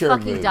adventure dwarves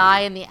fucking movie. die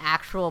in the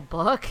actual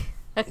book.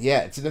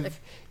 Yeah, it's an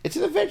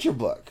adventure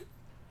book.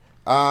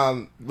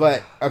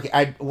 But okay,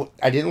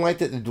 I didn't like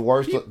that the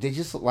dwarves they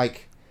just look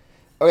like.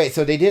 Okay,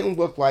 so they didn't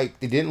look like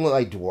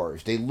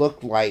dwarves. They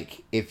looked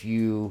like if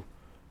you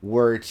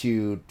were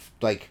to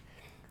like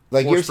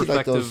you're seeing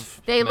like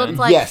those. They looked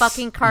like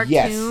fucking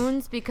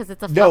cartoons because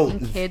it's a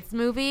fucking kids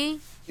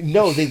movie.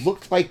 No, they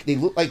looked like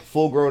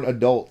full grown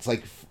adults,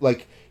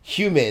 like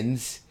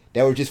humans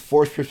that were just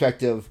forced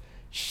perspective,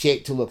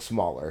 shaped to look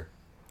smaller.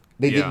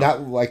 They did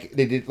not look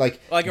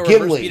like a reverse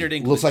Gimli Peter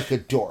Dinklage. looks like a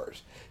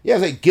dwarf. Yeah,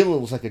 it's like Gimli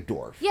looks like a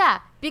dwarf. Yeah,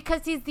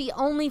 because he's the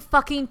only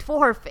fucking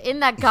dwarf in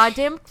that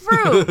goddamn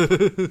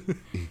group.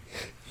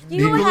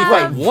 You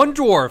have one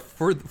dwarf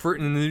for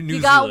in New Zealand.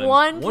 You got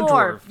one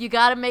dwarf. You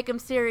got to make him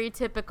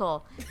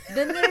stereotypical.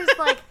 Then there's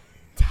like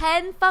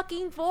 10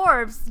 fucking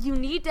dwarves. You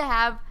need to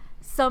have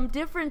some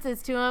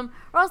differences to them,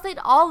 or else they'd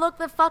all look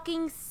the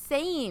fucking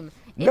same.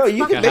 No,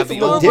 you can make them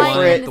look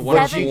different. The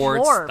one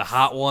Schwartz, the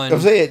hot one. I'm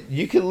saying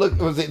you can look.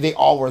 They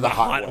all were the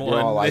hot one. They're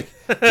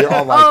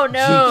all like. Oh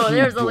no, GQ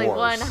there's dwarves. only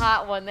one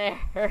hot one there.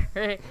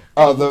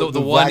 Oh,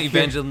 the one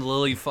Evangeline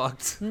Lilly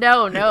fucked.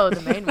 No,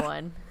 the main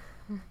one.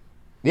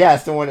 Yeah,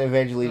 it's the one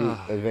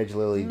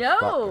Evangeline.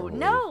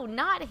 No,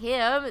 not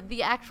him.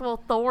 The actual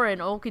Thor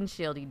and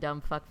Oakenshield, you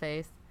dumb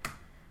fuckface.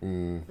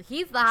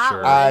 He's the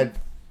hot one.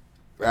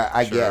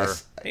 I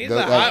guess. He's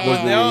the hot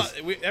one.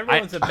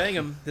 Everyone's been banging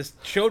him. This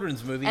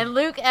children's movie. And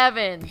Luke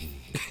Evans,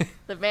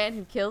 the man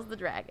who kills the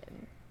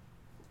dragon.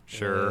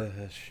 Sure. And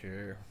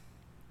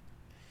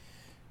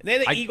they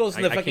had the Eagles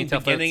in the fucking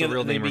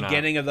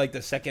beginning of like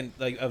the second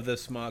of the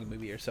Smog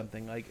movie or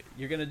something. Like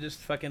you're gonna just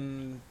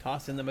fucking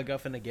toss in the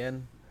MacGuffin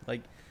again.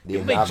 Like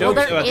you make jokes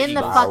they're about in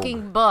the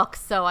fucking book,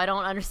 so I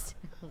don't understand.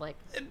 Like,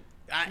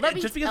 let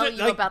me tell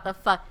you about the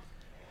fuck.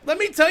 Let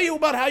me tell you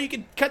about how you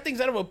can cut things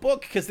out of a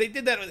book, because they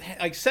did that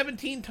like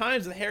 17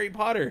 times with Harry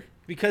Potter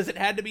because it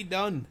had to be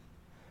done.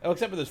 Oh,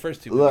 except for those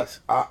first two movies.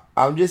 Look,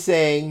 I'm just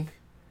saying,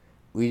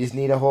 we just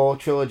need a whole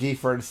trilogy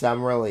for the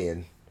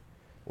Silmarillion.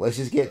 Let's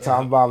just get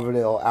Tom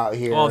Bombadil out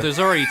here. Oh, there's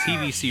already a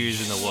TV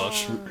series in the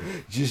works.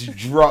 Just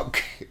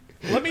drunk.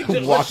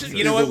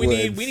 You know what we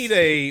need? We need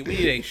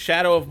a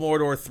Shadow of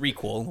Mordor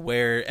threequel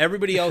where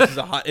everybody else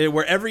is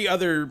where every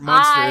other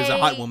monster is a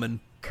hot woman.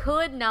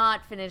 Could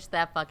not finish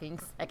that fucking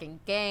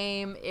second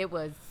game. It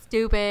was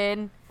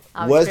stupid.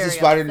 Was the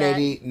Spider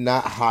Lady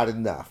not hot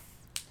enough?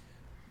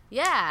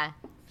 Yeah,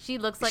 she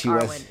looks like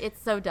Arwen.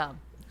 It's so dumb.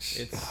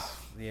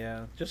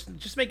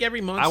 Just make every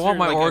monster. I want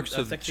my like orcs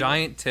with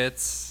giant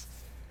tits.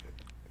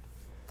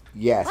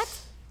 Yes. What?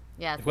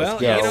 Yeah.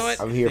 Well, you know what?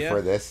 I'm here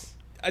for this.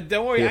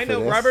 Don't worry, I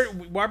know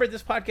Robert.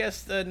 This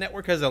podcast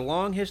network has a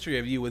long history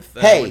of you with.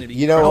 Hey,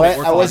 you know what?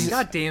 I was.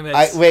 God damn it!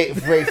 Wait.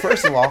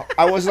 First of all,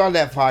 I wasn't on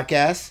that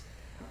podcast.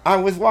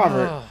 I'm with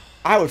Robert.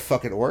 I would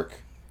fucking orc.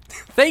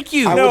 Thank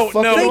you. No.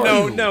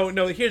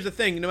 Here's the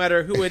thing. No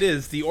matter who it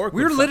is, the orc.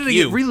 We're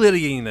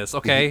relitigating this,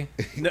 okay?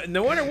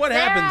 No matter what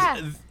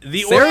happens,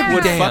 the orc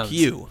would fuck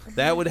you.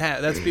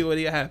 That's be what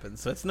happens.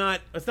 So it's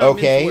not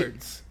okay.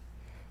 Words.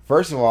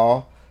 First of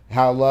all,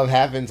 how love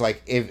happens.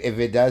 Like if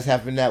it does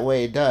happen that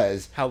way, it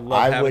does. How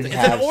love happens. Would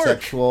have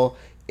sexual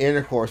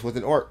intercourse with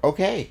an orc.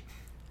 Okay.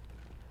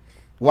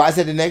 Why is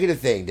it a negative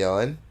thing,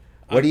 Dylan?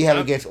 What do you have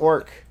against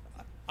orc?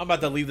 I'm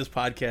about to leave this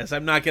podcast.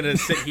 I'm not going to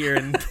sit here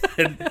and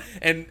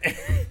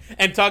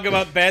talk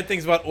about bad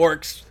things about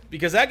orcs,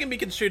 because that can be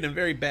construed in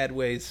very bad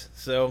ways.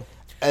 So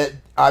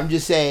I'm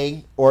just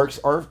saying,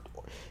 orcs are.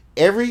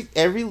 every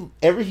human,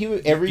 every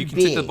you can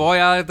being. take the boy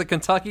out of the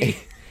Kentucky.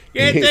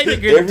 Can't take the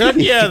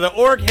Kentucky out of the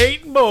orc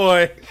hating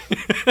boy.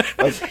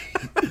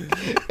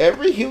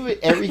 every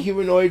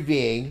humanoid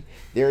being,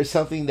 there is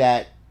something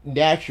that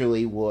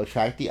naturally will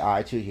attract the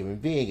eye to a human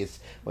being. It's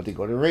what the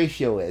golden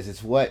ratio is.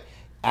 It's what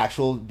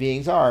actual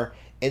beings are.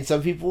 And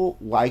some people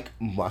like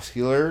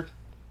muscular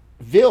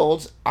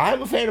builds.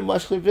 I'm a fan of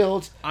muscular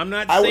builds. I'm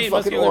not saying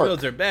muscular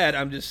builds are bad.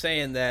 I'm just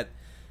saying that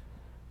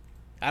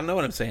I don't know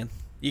what I'm saying.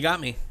 You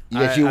got me.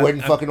 Yes, you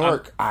wouldn't fucking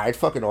orc. I'd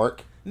fucking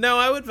orc. No,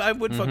 I would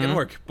fucking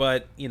orc,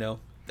 but she would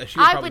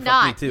probably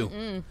fuck me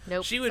too.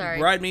 Nope. She would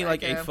ride me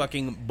like a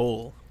fucking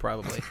bull,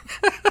 probably.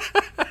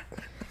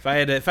 if I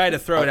had to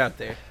throw it out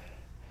there.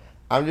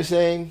 I'm just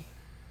saying,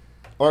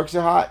 orcs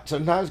are hot.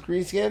 Sometimes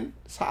green skin,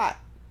 it's hot.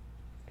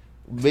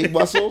 Big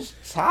muscles,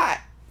 it's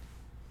hot.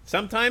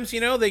 Sometimes they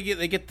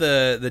get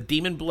the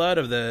demon blood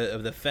of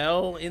the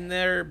fell in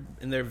their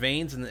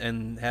veins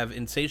and have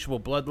insatiable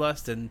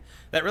bloodlust, and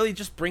that really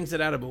just brings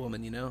it out of a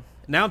woman.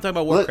 Now I'm talking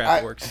about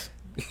Warcraft orcs.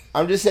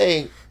 I'm just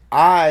saying,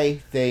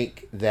 I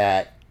think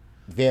that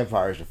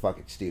vampires are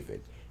fucking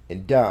stupid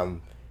and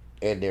dumb,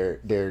 and they're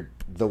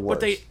the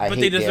worst. But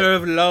they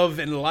deserve love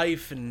and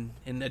life and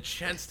a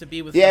chance to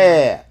be with.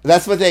 Yeah.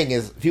 That's the thing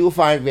is, people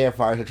find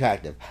vampires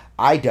attractive.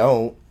 I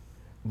don't,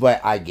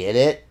 but I get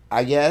it.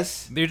 I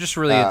guess they're just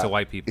really into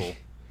white people.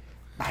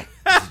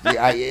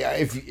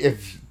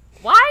 If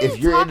why are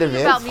you talking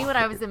about me when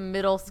I was in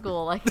middle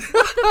school? Like,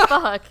 what the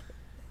fuck?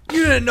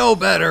 You didn't know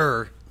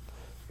better.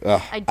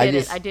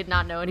 I did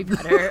not know any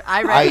better.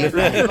 I read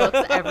those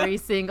books every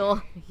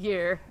single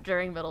year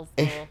during middle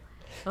school.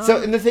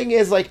 So, and the thing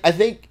is, like, I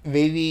think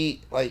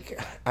maybe, like,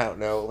 I don't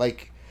know,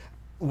 like,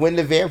 when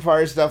the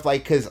vampire stuff,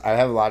 like, because I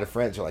have a lot of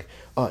friends who are like,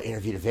 oh,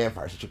 Interview the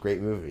Vampire, such a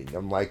great movie. And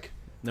I'm like,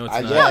 no, it's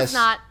not. No, it's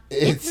not.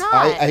 It's not.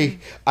 I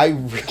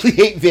really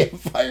hate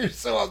vampires,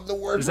 so I'm the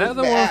worst. Is that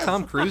the one with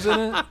Tom Cruise in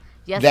it?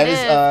 Yes,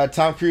 that is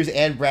Tom Cruise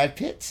and Brad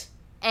Pitt.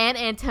 And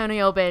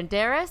Antonio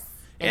Banderas.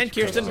 And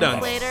Kirsten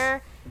Dunst.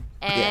 Later.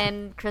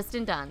 And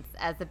Kristen Dunst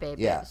as the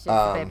baby. Yeah. She's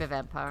the baby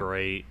vampire.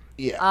 Great.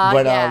 Yeah.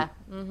 But I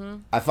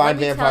find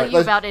Let me vampire. tell you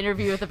about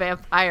Interview with a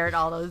Vampire and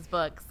all those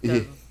books.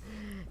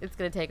 It's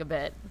going to take a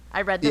bit.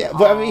 I read them all.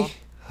 But I mean,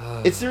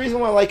 it's the reason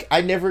why, like,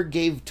 I never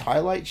gave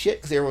Twilight shit,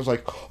 because everyone's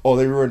like, oh,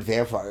 they ruined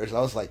vampires. And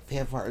I was like,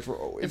 vampires were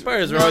always...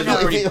 Vampires were always...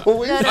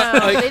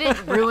 No, they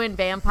didn't ruin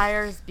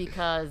vampires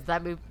because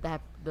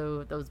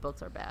those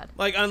books are bad.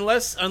 Like,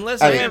 unless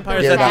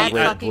vampires have bad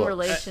fucking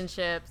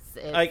relationships.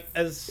 Like,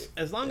 as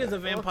long as a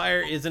vampire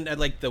isn't at,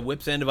 like, the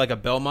whip's end of, like, a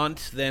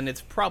Belmont, then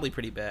it's probably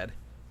pretty bad.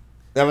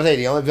 I'm gonna say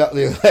the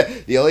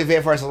only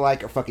vampires I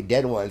like are fucking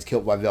dead ones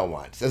killed by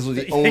Belmonts. Those are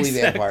the only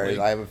vampires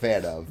I am a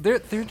fan of. They're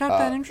not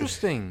that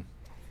interesting.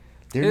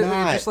 They're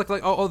not. They're just like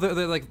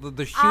they're like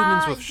the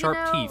humans with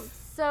sharp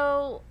teeth.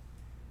 So,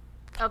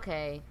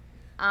 okay,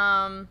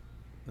 oh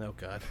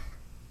god.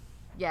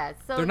 Yeah,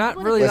 so they're not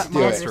really that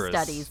monstrous.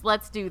 Studies.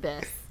 Let's do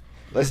this.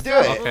 Let's do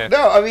it. Okay.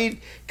 No, I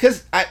mean,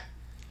 because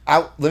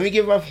let me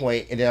give my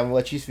point, and then I'm gonna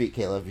let you speak,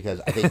 Caleb,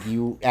 because I think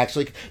you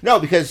actually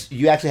because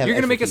you actually have. You're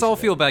gonna make us all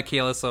feel bad,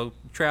 Caleb. So,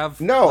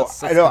 Trav. No,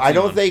 I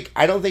don't think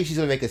she's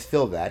gonna make us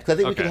feel bad, because I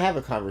think we can have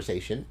a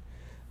conversation.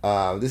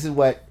 This is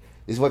what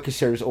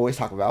conservatives always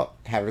talk about: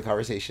 having a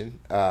conversation.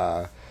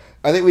 I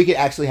think we can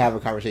actually have a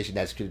conversation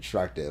that's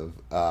constructive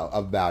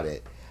about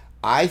it.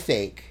 I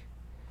think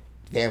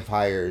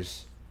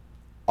vampires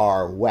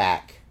are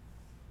whack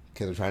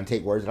because I'm trying to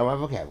take words out of my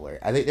vocabulary.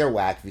 I think they're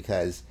whack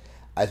because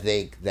I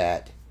think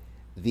that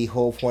the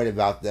whole point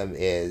about them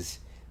is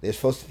they're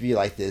supposed to be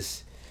like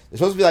this. They're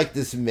supposed to be like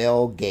this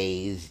male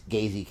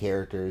gazy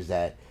characters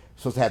that are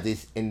supposed to have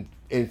this in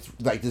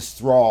like this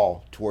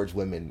thrall towards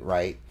women,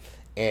 right?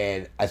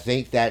 And I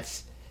think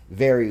that's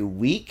very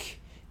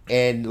weak.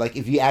 And like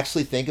if you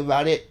actually think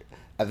about it,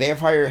 a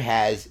vampire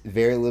has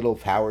very little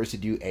powers to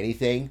do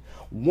anything.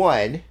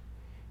 One,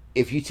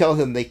 if you tell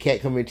them they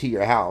can't come into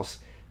your house,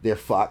 they're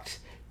fucked.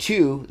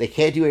 Two, they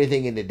can't do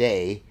anything in the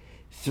day.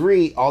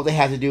 Three, all they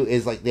have to do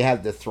is, like, they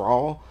have the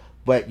thrall,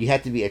 but you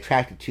have to be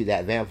attracted to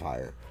that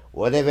vampire.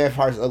 Well, that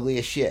vampire's ugly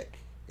as shit.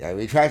 You gotta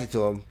be attracted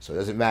to him, so it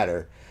doesn't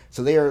matter.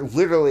 So they are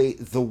literally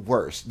the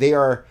worst. They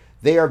are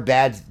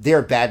bad. They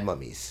are bad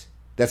mummies.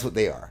 That's what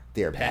they are.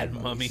 They are bad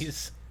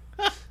mummies.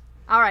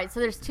 All right, so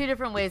there's two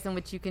different ways in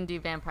which you can do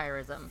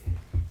vampirism.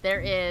 There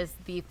is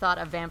the thought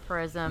of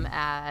vampirism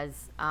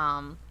as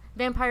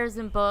vampires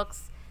in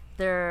books.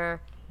 They're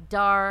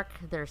dark.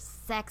 They're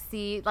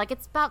sexy. Like,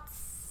 it's about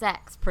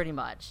sex pretty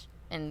much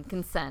and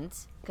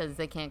consent because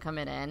they can't come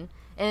in,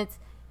 and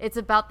it's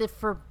about the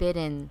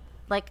forbidden.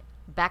 Like,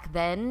 back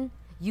then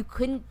you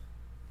couldn't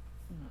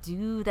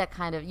do that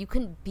kind of, you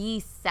couldn't be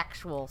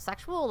sexual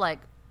like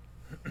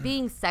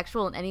being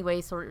sexual in any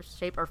way, sort of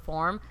shape or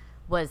form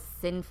was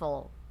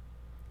sinful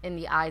in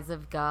the eyes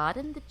of God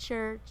and the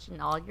church and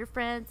all your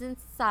friends in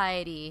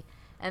society.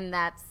 And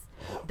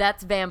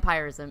that's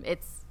vampirism.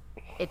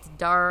 It's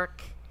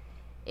dark,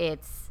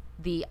 it's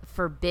the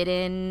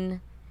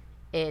forbidden.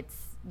 It's,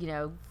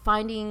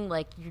 finding,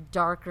 like, your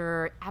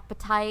darker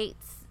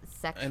appetites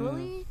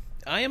sexually.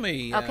 I am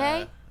a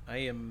okay. I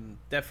am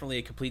definitely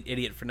a complete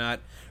idiot for not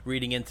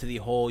reading into the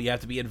whole "you have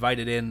to be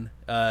invited in"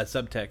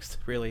 subtext.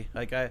 Really,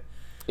 like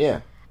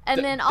Yeah.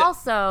 And then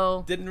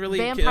also didn't really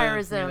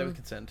vampirism. That with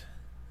consent.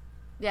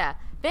 Yeah,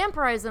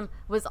 vampirism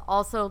was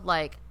also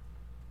like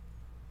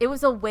it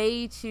was a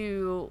way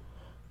to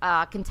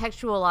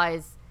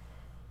contextualize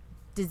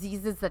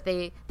diseases that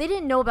they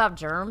didn't know about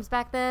germs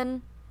back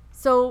then.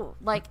 So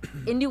like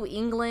in New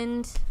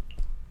England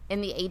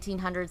in the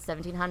 1800s,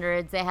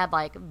 1700s, they had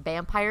like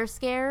vampire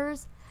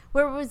scares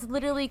where it was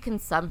literally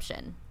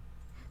consumption.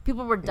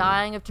 People were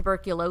dying of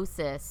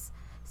tuberculosis.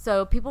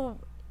 So people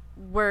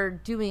were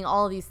doing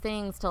all these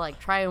things to like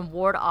try and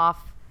ward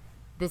off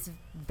this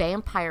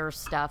vampire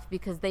stuff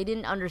because they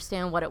didn't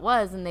understand what it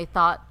was and they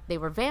thought they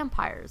were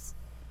vampires.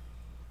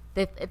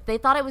 They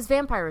thought it was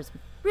vampires.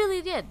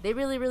 Really did. They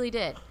really, really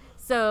did.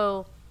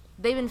 So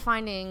they've been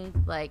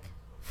finding like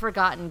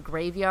forgotten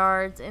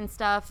graveyards and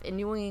stuff in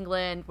New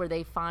England where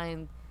they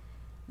find,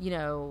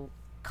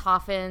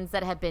 coffins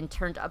that have been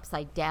turned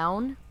upside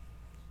down,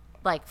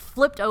 like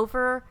flipped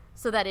over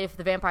so that if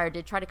the vampire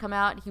did try to come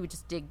out, he would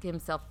just dig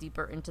himself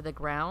deeper into the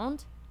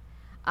ground.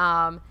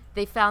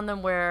 They found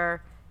them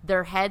where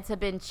their heads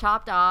have been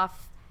chopped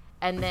off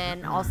and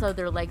then also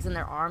their legs and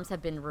their arms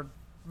have been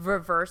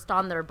reversed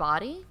on their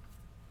body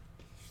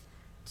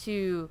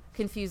to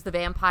confuse the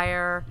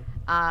vampire.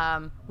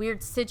 Weird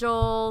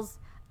sigils,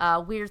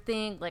 weird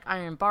thing like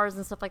iron bars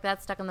and stuff like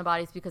that stuck in the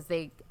bodies because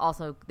they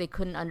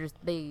couldn't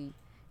understand.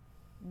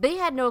 They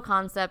had no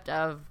concept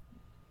of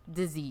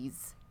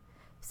disease.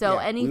 So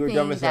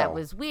anything that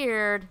was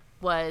weird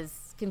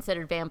was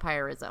considered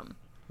vampirism.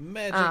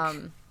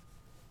 Magic.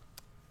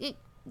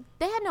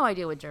 They had no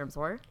idea what germs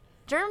were.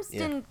 Germs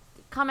didn't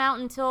come out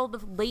until the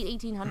late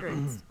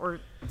 1800s or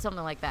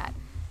something like that.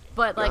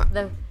 But like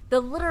the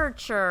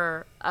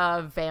literature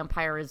of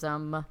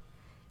vampirism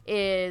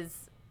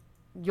is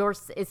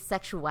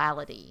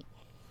sexuality.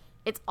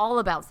 It's all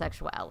about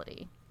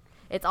sexuality.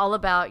 It's all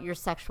about your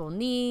sexual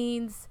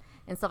needs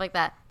and stuff like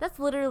that. That's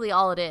literally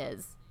all it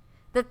is.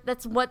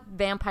 That's what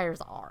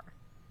vampires are.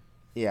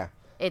 Yeah.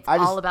 It's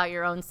all about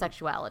your own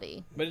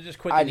sexuality. But it's just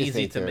quick and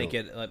easy to make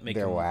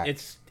them. Whack.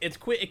 It's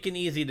quick and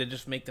easy to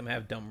just make them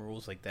have dumb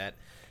rules like that.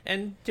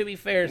 And to be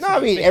fair,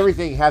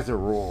 everything has a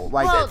rule.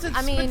 Like, but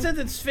since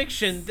it's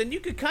fiction, then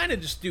you could kind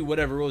of just do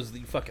whatever rules that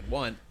you fucking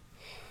want.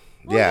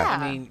 Well, yeah.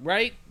 I mean,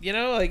 right? You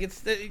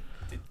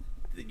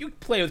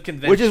play with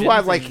conventions. Which is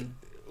why,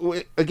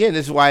 again,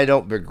 this is why I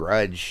don't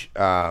begrudge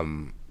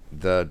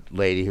the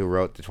lady who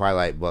wrote the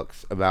Twilight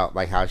books about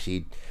like how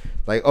she,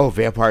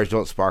 vampires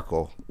don't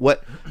sparkle.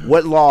 What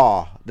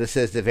law that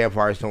says that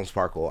vampires don't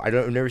sparkle? I've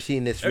never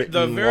seen this written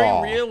the very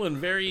law. real and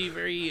very,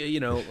 very,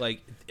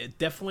 it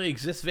definitely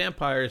exists.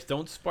 Vampires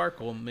don't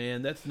sparkle,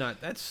 man.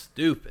 That's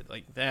stupid.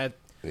 Like that.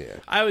 Yeah.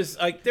 I was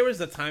like, there was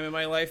a time in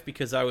my life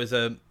because I was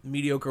a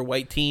mediocre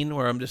white teen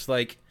where I'm just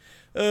like,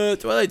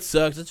 Twilight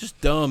sucks. It's just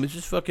dumb. It's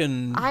just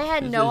fucking. I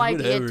had no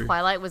idea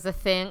Twilight was a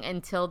thing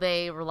until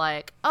they were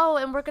like, "Oh,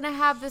 and we're gonna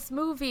have this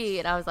movie,"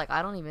 and I was like,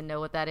 "I don't even know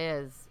what that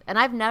is." And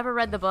I've never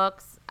read the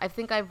books. I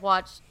think I've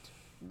watched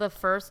the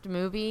first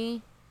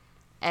movie,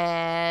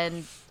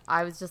 and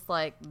I was just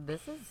like,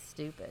 "This is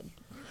stupid."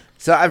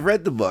 So I've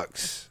read the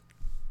books.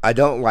 I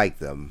don't like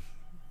them.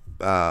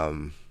 I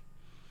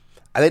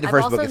think the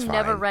first book is fine. I've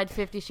also never read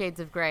 50 Shades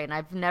of Grey, and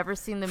I've never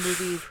seen the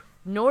movies.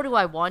 Nor do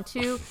I want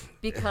to,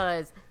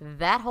 because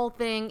that whole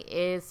thing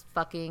is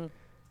fucking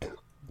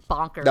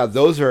bonkers. Now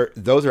those are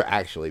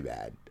actually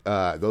bad.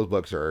 Those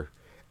books are,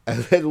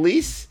 at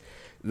least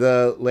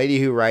the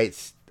lady who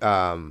writes,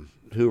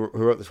 who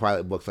wrote the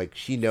Twilight books, like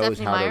she knows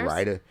Stephanie how Myers? to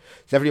write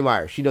Stephanie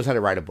Meyer. She knows how to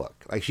write a book.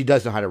 Like she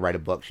does know how to write a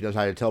book. She knows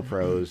how to tell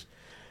prose.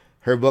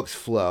 Her books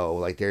flow.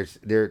 Like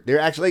they're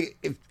actually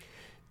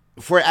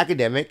for an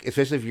academic,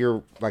 especially if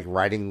you're like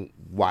writing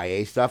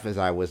YA stuff, as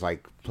I was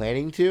like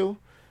planning to.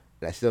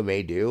 And I still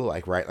may do,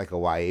 like write like a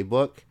YA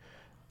book.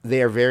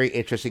 They are very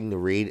interesting to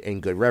read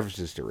and good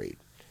references to read.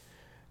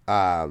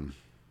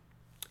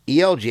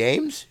 E.L.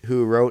 James,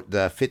 who wrote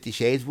the 50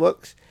 Shades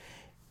books,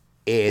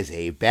 is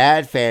a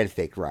bad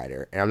fanfic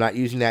writer. And I'm not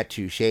using that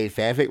to shade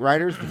fanfic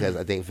writers because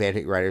I think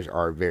fanfic writers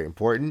are very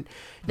important.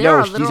 There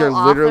are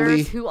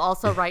authors who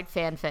also write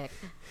fanfic.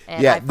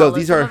 And I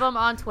follow some of them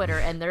on Twitter,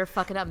 and they're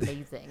fucking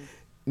amazing.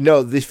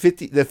 No, the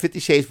 50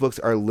 Shades books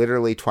are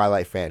literally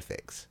Twilight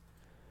fanfics.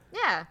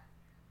 Yeah.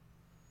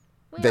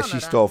 That she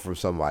stole from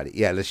somebody.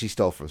 Yeah, that she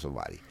stole from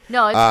somebody.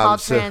 No,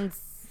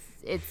 it's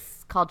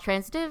it's called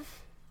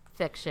transitive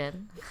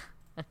fiction.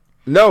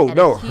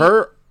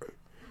 Her.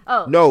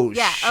 Oh. No,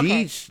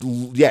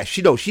 yeah,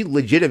 she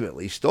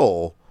legitimately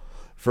stole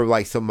from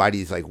like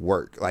somebody's like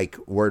work, like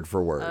word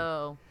for word.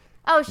 Oh,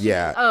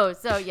 yeah. Oh,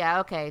 so yeah,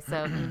 okay,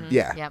 so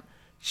yeah, yep.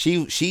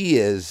 She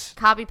is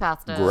copy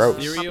pasta,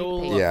 gross.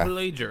 Serial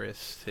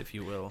plagiarist, if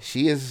you will.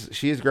 She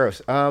is gross.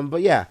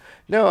 But yeah,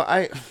 no,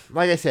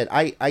 like I said,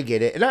 I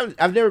get it, and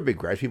I've never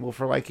begrudged people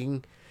for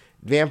liking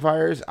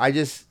vampires. I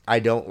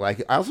don't like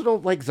it. I also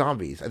don't like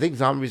zombies. I think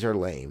zombies are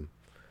lame.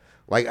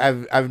 Like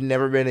I've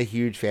never been a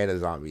huge fan of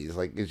zombies.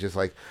 Like it's just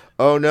like,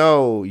 oh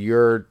no,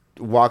 you're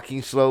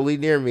walking slowly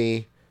near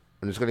me.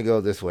 I'm just gonna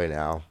go this way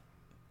now.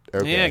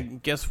 Okay. Yeah,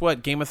 guess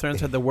what? Game of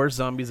Thrones had the worst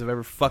zombies I've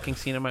ever fucking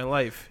seen in my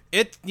life.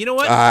 You know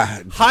what?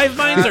 Hive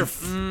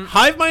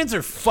minds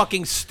are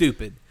fucking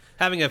stupid.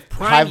 Having a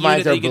prime hive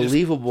minds unit are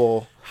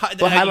believable,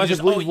 but hive minds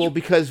are believable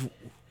because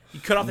you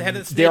cut off the head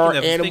of the snake. There are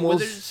and the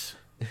animals.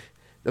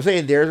 I'm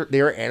saying there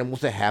are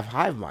animals that have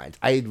hive minds.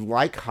 I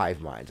like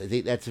hive minds. I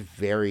think that's a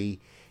very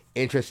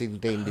interesting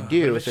thing to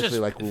do, especially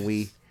like when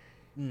we.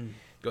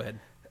 Go ahead.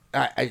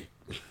 I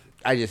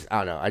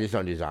don't know. I just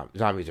don't do zombies.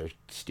 Zombies are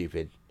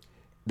stupid.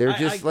 They're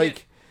just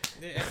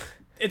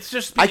It's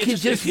just I can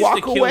just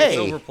walk away. It's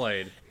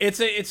overplayed. It's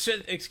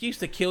an excuse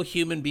to kill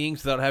human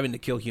beings without having to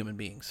kill human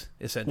beings.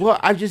 Essentially. Well,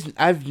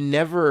 I've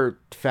never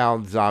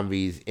found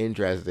zombies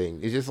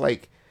interesting. It's just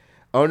like,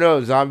 oh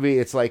no, zombie.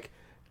 It's like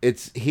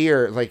it's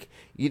here. Like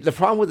the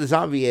problem with the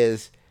zombie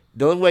is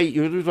the only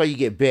way you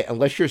get bit,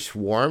 unless you're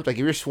swarmed. Like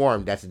if you're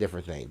swarmed, that's a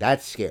different thing.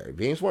 That's scary.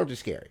 Being swarmed is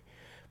scary.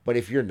 But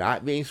if you're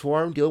not being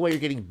swarmed, the only way you're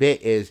getting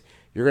bit is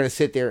you're gonna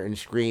sit there and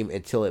scream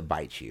until it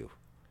bites you.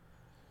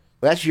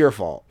 That's your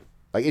fault.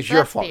 Like it's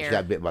your fault you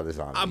got bit by the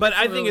zombie. But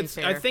I think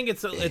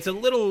it's a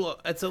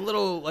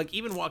little like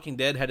even Walking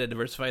Dead had to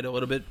diversify it a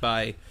little bit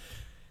by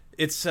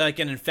it's like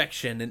an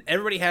infection and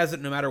everybody has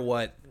it no matter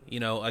what. You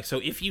know, like so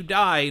if you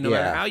die, no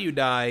matter how you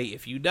die,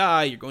 if you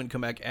die, you're going to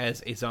come back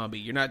as a zombie.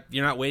 You're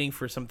not waiting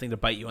for something to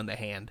bite you on the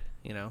hand.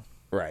 You know.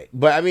 Right.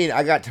 But I mean,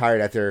 I got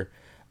tired after.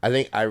 I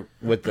think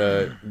with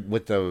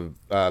the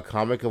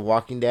comic of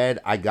Walking Dead,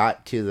 I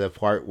got to the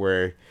part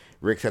where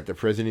Rick's at the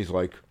prison. He's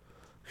like,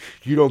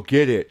 "You don't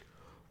get it.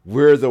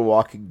 We're the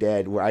Walking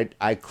Dead." Where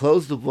I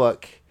closed the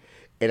book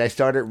and I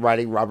started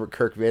writing Robert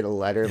Kirkman a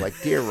letter like,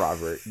 "Dear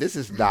Robert, this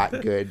is not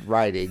good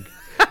writing.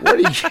 What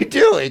are you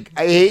doing?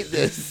 I hate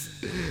this."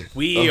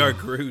 We are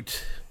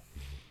Groot.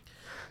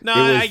 No,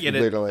 I get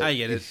it. I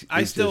get it.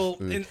 I still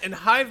and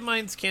hive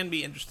minds can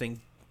be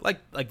interesting.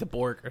 Like the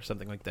Borg or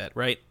something like that,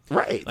 right?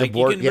 Right. Like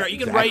Borg, you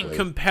can write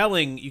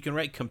compelling. You can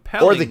write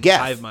compelling. Or the Geth.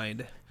 Hive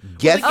mind.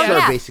 Geths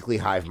are basically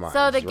hive minds.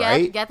 So the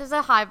Geth is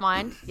a hive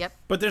mind. Yep.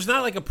 But there's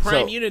not like a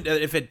prime unit.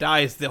 If it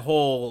dies, the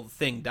whole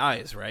thing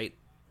dies, right?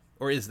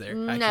 Or is there?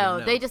 Actually, no,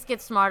 they just get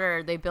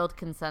smarter. They build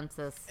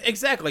consensus.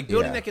 Exactly, like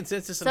building that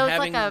consensus and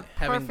having like a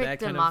having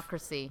perfect that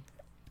democracy.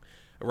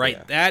 Right.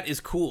 Yeah. That is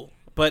cool.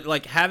 But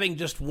like having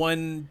just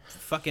one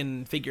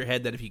fucking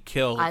figurehead that if you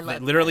kill,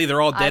 literally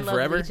they're all dead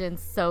forever. I love Legion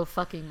so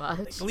fucking much.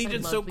 Like,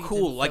 Legion's so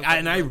cool. Like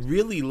I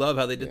really love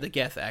how they did the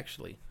Geth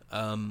actually.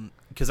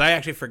 Because I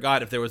actually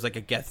forgot if there was like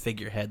a Geth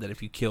figurehead that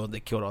if you killed, they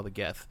killed all the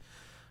Geth.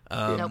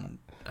 Nope.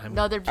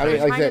 No, they're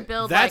trying to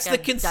build that's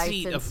like the a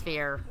conceit Dyson of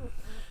sphere.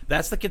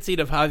 That's the conceit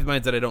of hive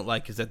minds that I don't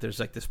like is that there's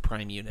like this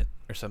prime unit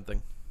or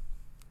something.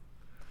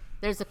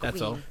 There's a queen.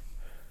 That's all.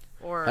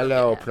 Or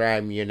hello,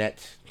 prime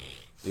unit.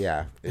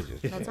 Yeah, it's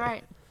just, that's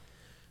right.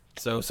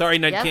 So sorry,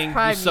 Night King.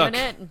 Prime you suck.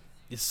 Unit.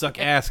 You suck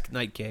ass,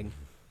 Night King.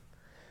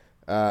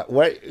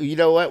 What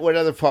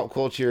other pop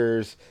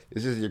cultures?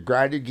 This is your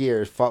grind your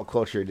gears pop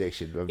culture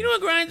addiction. You know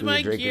what grinds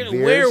my gears?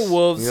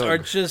 Werewolves are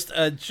just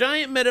a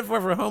giant metaphor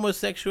for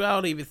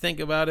homosexuality. If you think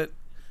about it.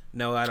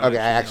 No, I don't. Okay,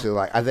 I actually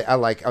like.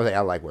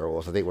 I like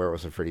werewolves. I think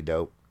werewolves are pretty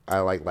dope. I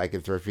like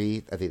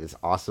lycanthropy. I think it's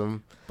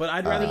awesome. But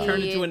I'd rather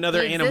turn into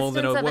another animal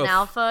than a wolf. The existence of an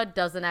alpha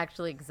doesn't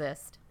actually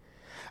exist.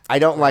 I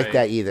don't like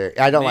that either.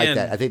 I don't like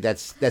that. I think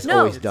that's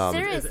always dumb.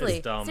 Seriously,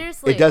 it's dumb.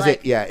 Seriously. It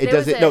doesn't. It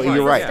doesn't. No,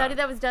 you're right. There was a study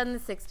that was done in the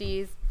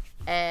 '60s,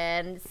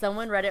 and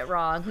someone read it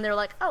wrong, and they're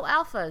like, "Oh,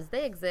 alphas,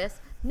 they exist."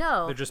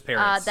 No, they're just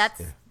parents.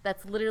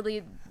 That's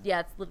literally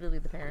it's literally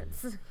the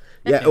parents.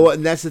 Yeah, well,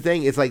 and that's the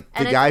thing. It's like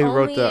the guy who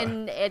wrote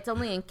it's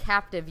only in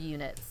captive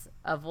units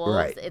of wolves.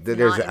 Right. It's there's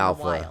not an in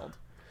alpha. the wild.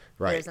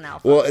 Right. There's an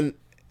alpha. Well,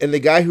 and the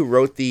guy who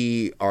wrote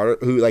the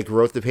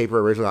wrote the paper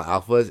original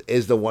alphas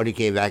is the one who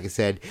came back and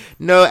said,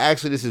 "No,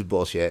 actually, this is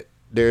bullshit."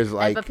 There's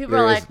like, but people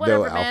are like,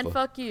 "Whatever, no man, alpha.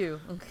 fuck you."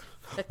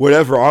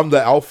 Whatever, I'm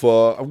the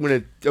alpha. I'm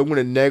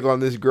gonna neg on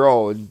this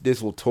girl, and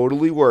this will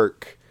totally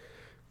work.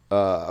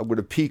 I'm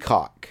gonna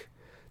peacock.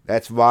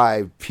 That's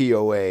my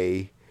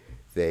POA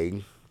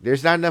thing.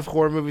 There's not enough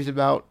horror movies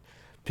about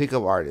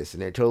pickup artists,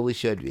 and there totally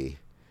should be.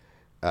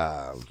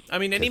 I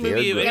mean, any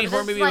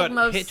horror movie about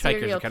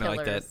hitchhikers are kind of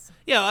like that.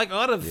 Yeah, like a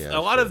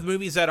lot of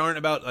movies that aren't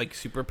about like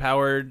super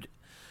powered,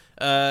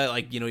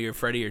 like your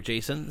Freddy or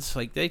Jason's.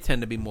 Like they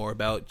tend to be more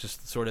about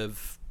just sort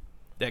of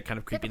that kind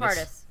of creepiness. Pickup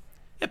artists.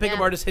 Yeah, pickup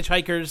artists,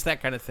 hitchhikers,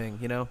 that kind of thing.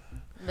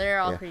 They're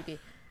all creepy.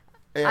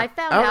 Yeah. I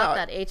found out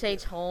that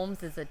H.H.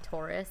 Holmes is a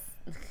Taurus,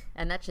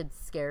 and that should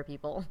scare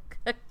people.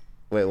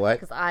 Wait, what?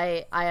 Because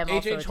I am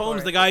also H.H.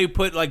 Holmes, the guy who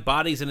put like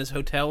bodies in his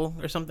hotel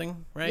or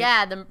something, right?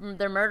 Yeah,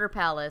 the murder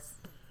palace.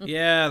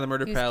 Yeah, the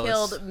murder palace.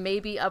 Killed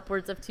maybe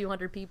upwards of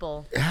 200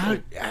 people.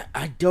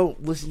 I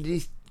don't listen to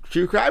these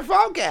true crime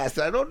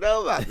podcasts. I don't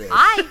know about this.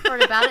 I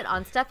heard about it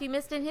on Stuff You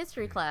Missed in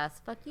History class.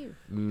 Fuck you.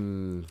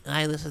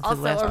 I listened to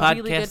also the last podcast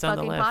really good on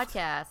the left.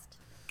 Podcast.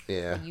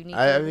 Yeah,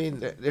 I mean,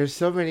 there's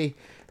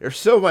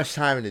so much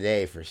time in the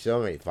day for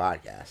so many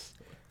podcasts.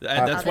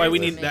 That's why we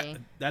need that.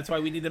 That's why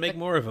we need to make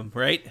more of them,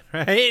 right?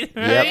 Right?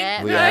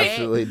 Yep, we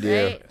absolutely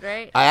do.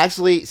 Right. I've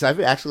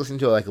been actually listening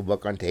to like a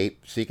book on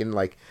tape. Speaking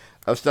like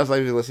of stuff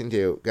I've been listening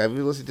to. I've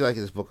been listening to like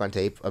this book on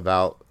tape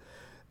about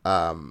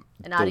an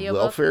the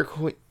welfare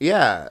queen.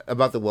 Yeah,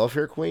 about the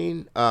welfare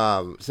queen.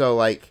 So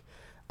like,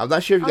 I'm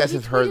not sure if you guys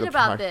have heard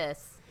about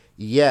this.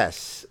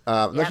 Yes,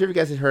 I'm not sure if you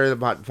guys have heard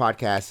about the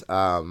podcast.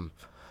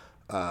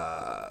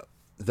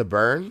 The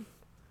Burn.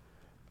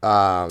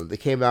 They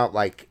came out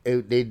like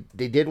they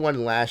did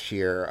one last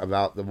year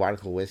about the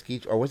Monica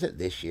Lewinsky, or was it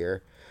this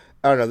year?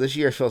 I don't know. This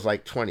year feels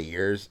like 20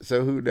 years,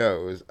 so who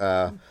knows?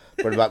 But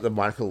about the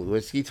Monica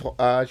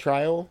Lewinsky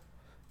trial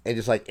and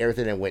just like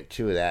everything that went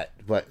to that.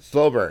 But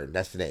Slow Burn,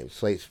 that's the name.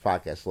 Slate's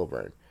podcast, Slow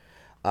Burn.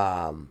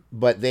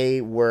 But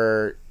they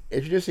were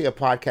introducing a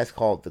podcast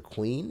called The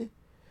Queen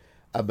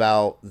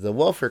about the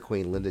welfare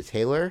queen, Linda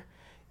Taylor,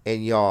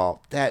 and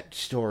y'all, that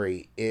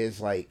story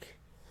is like.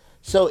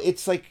 So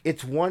it's like a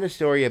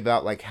story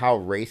about like how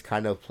race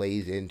kind of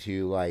plays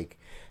into like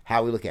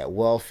how we look at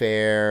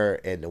welfare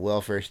and the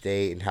welfare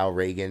state, and how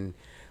Reagan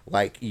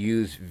like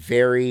used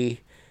very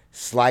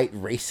slight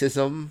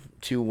racism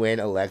to win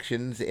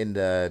elections in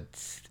the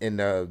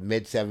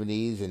mid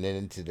 70s and then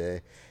into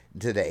the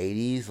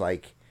 80s,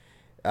 like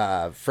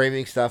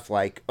framing stuff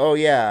like, oh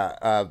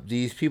yeah,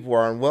 these people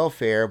are on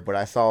welfare, but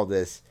I saw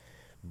this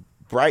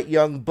bright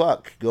young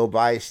buck go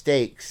buy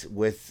steaks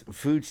with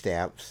food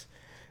stamps.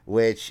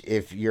 Which,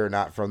 if you're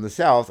not from the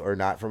South or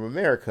not from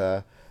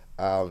America,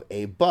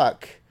 a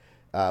buck,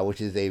 which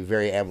is a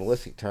very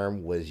animalistic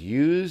term, was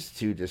used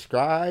to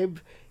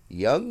describe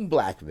young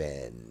black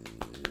men.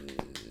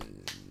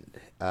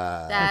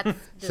 That's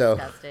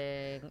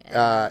disgusting.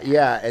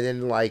 Yeah, and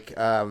then like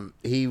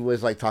he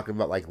was like talking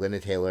about like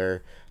Linda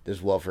Taylor,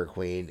 this welfare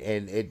queen,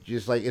 and it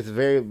just like it's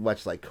very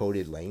much like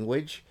coded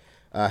language,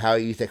 how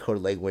he used that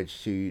coded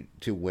language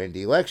to win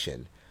the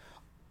election.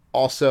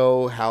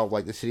 Also, how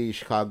like the city of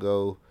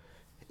Chicago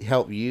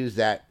helped use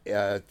that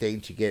thing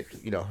to get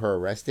her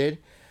arrested,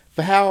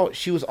 but how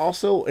she was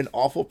also an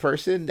awful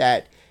person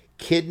that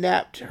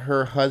kidnapped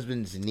her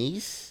husband's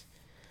niece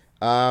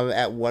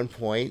at one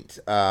point,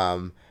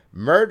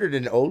 murdered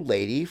an old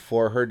lady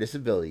for her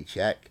disability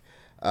check,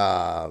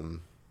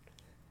 tried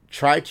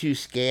to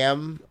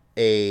scam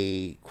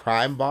a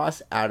crime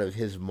boss out of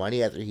his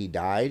money after he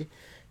died,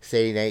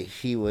 saying that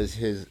she was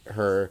his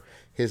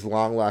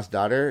long lost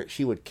daughter.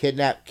 She would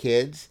kidnap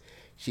kids.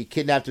 She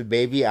kidnapped a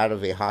baby out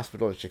of a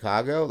hospital in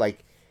Chicago.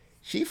 Like,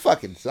 she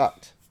fucking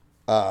sucked.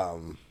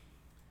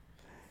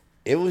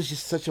 It was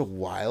just such a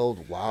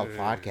wild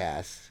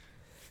podcast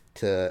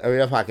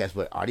not podcast,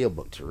 but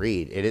audiobook to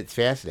read. And it's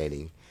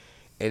fascinating.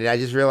 And I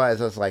just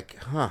realized, I was like,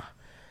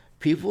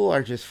 people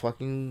are just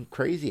fucking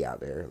crazy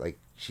out there. Like,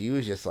 she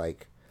was just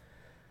like,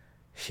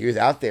 she was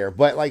out there.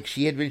 But, like,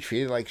 she had been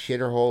treated like shit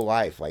her whole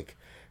life. Like,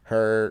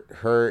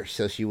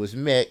 so she was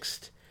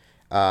mixed.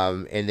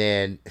 And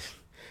then...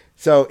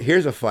 So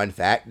here's a fun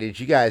fact.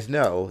 Did you guys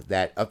know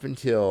that up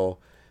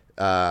until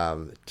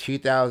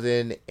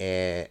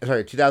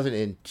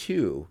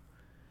 2002,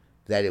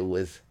 that it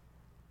was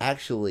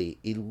actually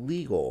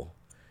illegal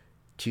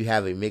to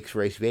have a mixed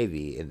race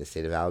baby in the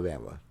state of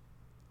Alabama?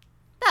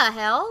 The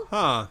hell?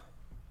 Huh.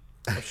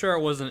 I'm sure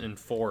it wasn't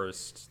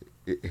enforced.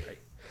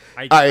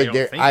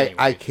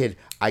 I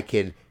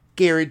can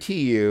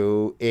guarantee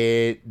you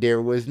there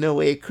was no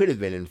way it could have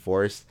been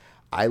enforced.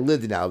 I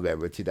lived in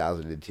Alabama in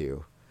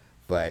 2002.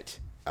 But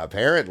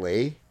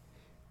apparently,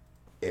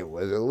 it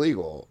was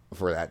illegal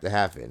for that to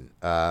happen.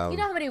 You know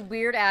how many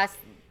weird ass...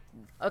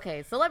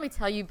 Okay, so let me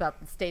tell you about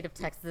the state of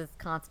Texas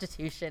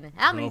Constitution and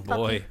how many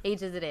fucking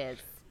pages it is.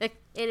 It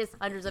is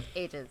hundreds of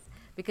pages.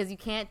 Because you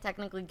can't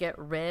technically get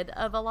rid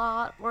of a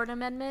law or an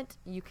amendment.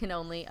 You can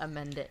only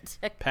amend it.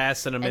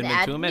 Pass an amendment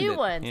and to amend it. add new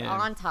ones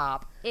on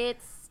top.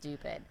 It's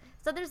stupid.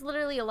 So there's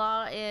literally a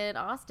law in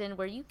Austin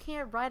where you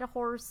can't ride a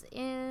horse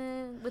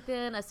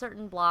within a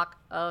certain block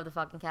of the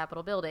fucking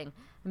Capitol building.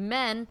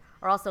 Men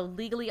are also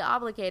legally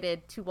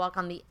obligated to walk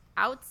on the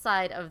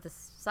outside of the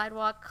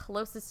sidewalk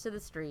closest to the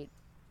street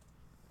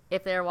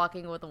if they're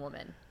walking with a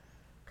woman.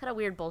 What kind of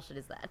weird bullshit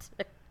is that?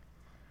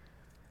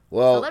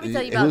 Well, so let me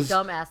tell you about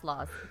dumbass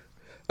laws.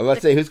 I'm about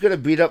to say, who's going to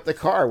beat up the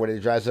car when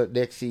it drives up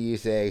next to you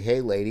saying, hey,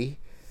 lady,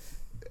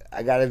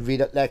 I got to beat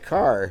up that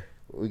car.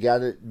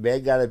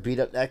 Men got to beat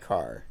up that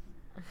car.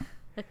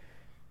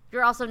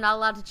 You're also not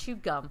allowed to chew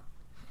gum.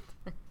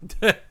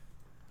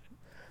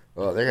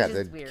 Well, they're going to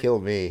have to kill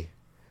me.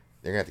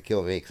 They're going to have to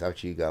kill me because I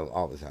chew gum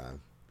all the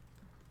time.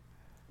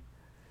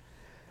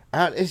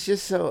 It's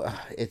just so...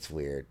 it's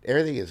weird.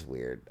 Everything is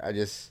weird.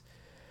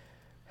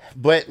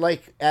 But,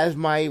 like, as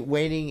my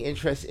waning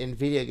interest in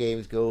video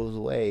games goes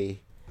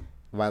away,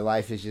 my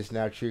life is just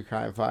now true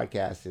crime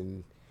podcast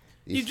and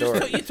these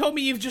stories. You told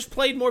me you've just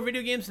played more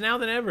video games now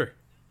than ever.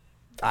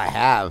 I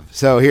have.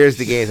 So here's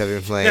the games I've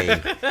been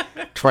playing.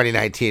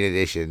 2019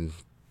 edition.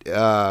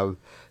 So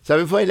I've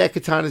been playing that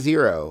Katana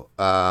Zero.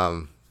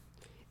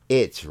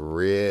 It's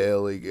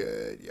really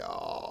good,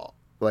 y'all.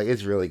 Like,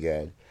 it's really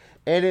good.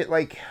 And it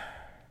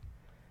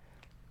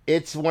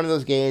it's one of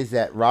those games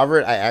that,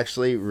 Robert, I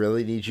actually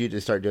really need you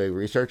to start doing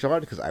research on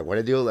because I want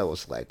to do a level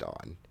select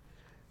on.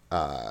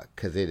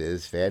 Because it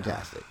is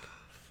fantastic.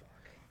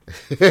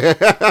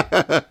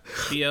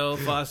 Theo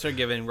Foster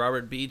giving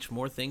Robert Beach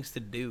more things to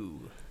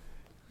do.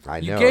 I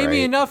know, You gave right?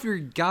 me enough. You're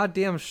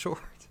goddamn short.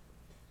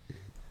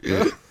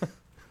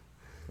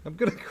 I'm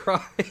gonna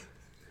cry.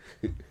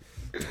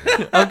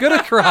 I'm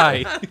gonna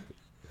cry.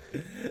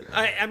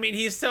 I mean,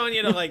 he's telling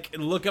you to like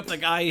look up the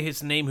guy,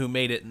 his name, who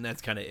made it, and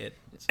that's kind of it.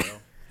 So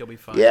he'll be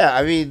fine. Yeah,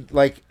 I mean,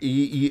 like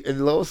in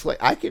level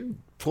select, I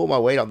can pull my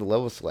weight on the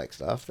level select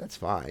stuff. That's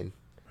fine.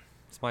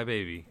 It's my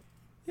baby.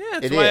 Yeah,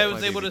 that's It why I is.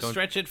 was able to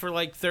stretch it for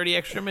like 30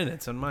 extra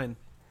minutes on mine.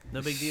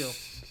 No big deal.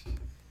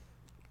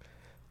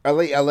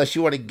 Unless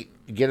you want to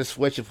get a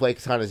Switch and play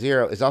Katana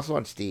Zero, it's also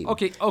on Steam.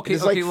 Okay,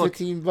 It's like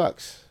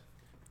 $15.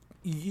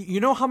 You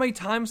know how many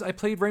times I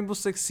played Rainbow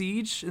Six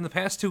Siege in the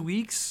past 2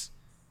 weeks?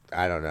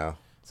 I don't know.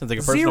 Sounds like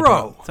a personal Zero.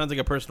 problem. Sounds like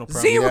a personal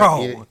problem.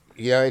 Zero.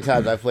 You know how many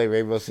times I played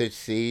Rainbow Six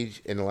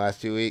Siege in the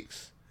last 2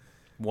 weeks?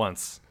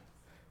 Once.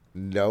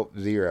 Nope,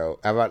 0.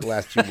 How about the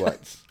last 2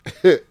 months?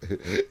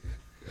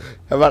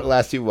 How about the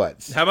last 2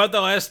 months? How about the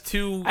last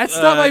two? That's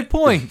not my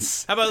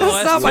points. How about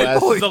That's not my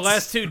points. the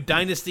last two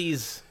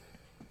dynasties?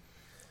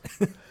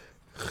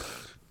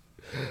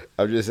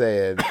 I'm just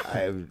saying,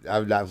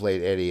 I've not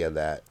played any of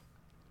that.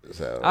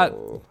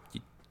 So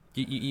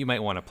You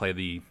might want to play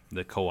the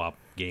co-op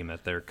game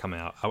that they're coming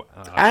out.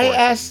 I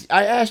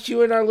asked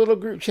you in our little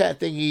group chat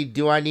thingy,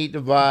 do I need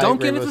to buy? Don't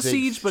get Rainbow into Six?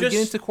 Siege, but Just-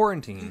 get into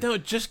Quarantine. No,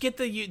 just get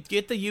the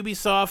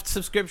Ubisoft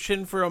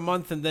subscription for a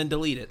month and then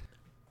delete it.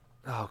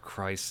 Oh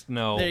Christ,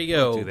 no! There you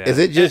go. Don't do that. Is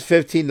it just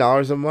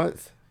 $15 a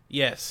month?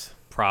 Yes,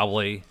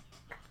 Probably.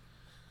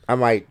 I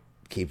might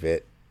keep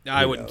it.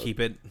 I Who wouldn't knows? keep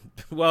it.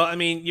 Well, I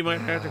mean, you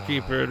might have to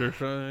keep it or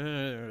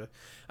something.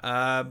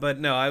 But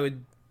no, I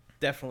would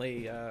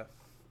definitely. I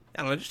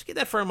don't know. Just get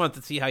that for a month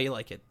and see how you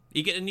like it.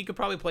 You could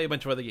probably play a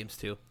bunch of other games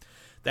too.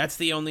 That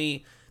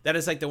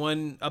is like the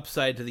one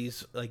upside to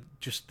these, like,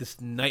 just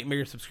this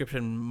nightmare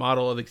subscription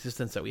model of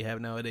existence that we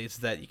have nowadays, is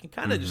that you can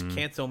kind of just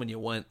cancel when you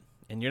want,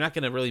 and you're not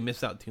going to really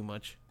miss out too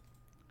much.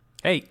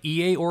 Hey,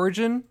 EA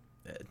Origin,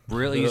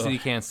 real easy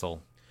to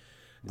cancel.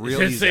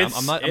 Real easy.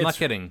 I'm not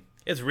kidding.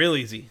 It's real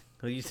easy.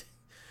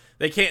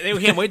 They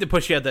can't wait to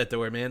push you out that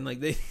door, man. Like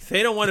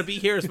they don't want to be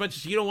here as much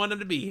as you don't want them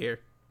to be here.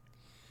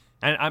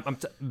 And I'm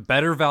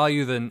better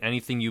value than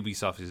anything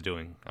Ubisoft is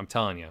doing. I'm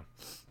telling you.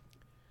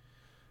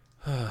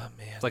 Oh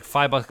man, It's like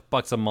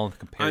 $5 a month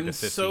compared to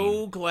 15. I'm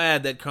so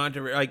glad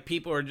that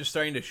people are just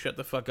starting to shut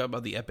the fuck up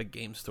about the Epic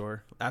Game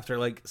Store after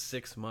like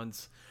 6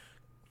 months.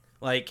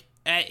 Like,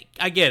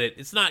 I get it.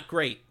 It's not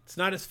great. It's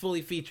not as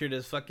fully featured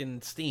as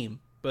fucking Steam,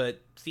 but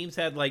Steam's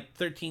had like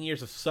 13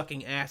 years of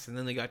sucking ass and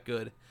then they got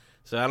good.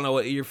 So I don't know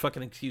what your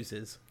fucking excuse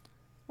is.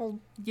 Well,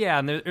 yeah,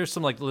 and there's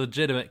some like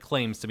legitimate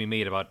claims to be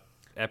made about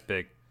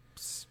Epic.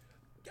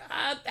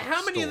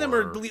 How many of them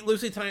are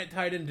loosely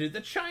tied into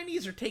the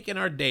Chinese are taking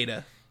our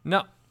data?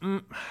 No,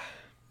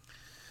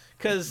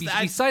 Because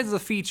besides the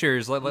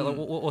features, like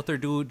what they're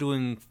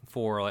doing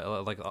for like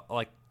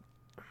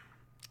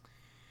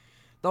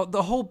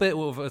the whole bit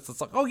of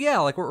it's like, oh yeah,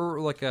 like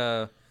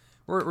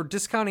we're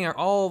discounting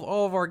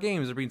all of our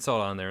games are being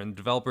sold on there, and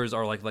developers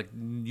are like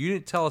you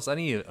didn't tell us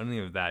any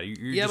of that.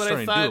 You're just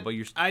starting to do it, but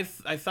you're I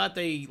thought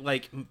they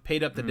like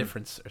paid up the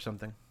difference or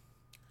something.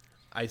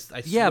 I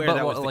swear but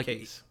that was the like,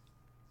 case.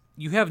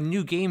 You have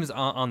new games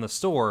on the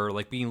store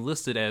like being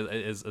listed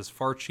as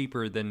far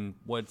cheaper than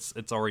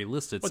it's already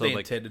listed. What so they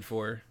like intended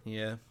for,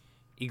 yeah.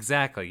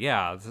 exactly,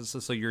 yeah.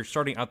 So you're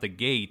starting out the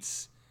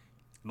gates,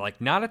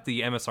 like not at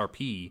the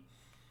MSRP.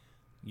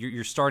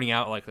 You're starting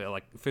out like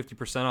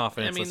 50% off,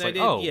 and it's going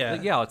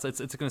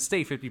to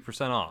stay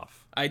 50%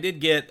 off. I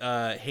did get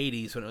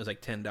Hades when it was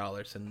like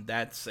 $10, and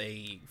that's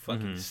a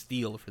fucking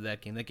steal for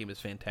that game. That game is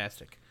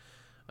fantastic.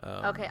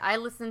 Okay, I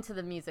listen to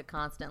the music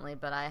constantly,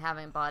 but I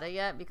haven't bought it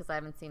yet because I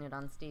haven't seen it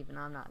on Steam, and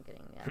I'm not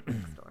getting the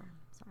Epic Store.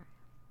 Sorry.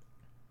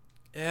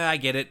 Yeah, I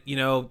get it. You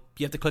know,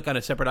 you have to click on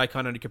a separate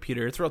icon on your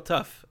computer. It's real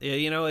tough. Yeah,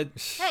 you know it.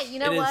 Hey, you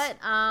know what?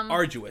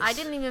 Arduous. I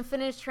didn't even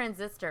finish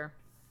Transistor.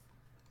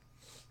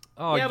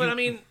 Oh, yeah, but I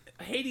mean,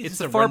 Hades it's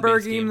is a a far better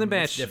run-based game than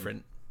It's Bastion.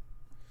 different.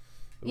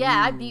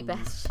 Yeah, I beat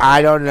Bastion.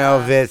 I don't know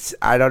if it's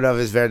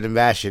better than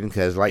Bastion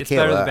because, like It's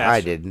better than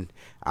Kayla,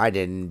 I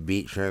didn't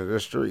beat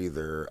Transistor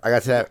either. I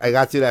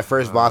got through that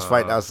first boss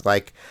fight and I was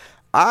like,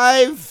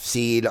 I've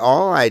seen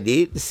all I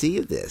need to see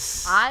of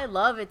this. I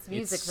love its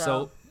music It's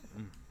though.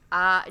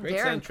 Great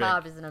Darren soundtrack.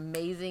 Cobb is an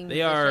amazing They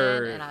musician,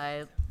 are- and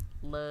I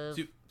love.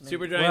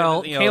 Supergiant.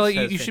 Well, and everything else Kayla,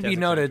 has you should be fantastic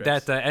noted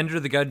soundtracks. that Enter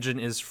the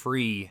Gungeon is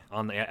free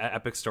on the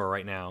Epic Store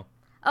right now.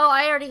 Oh,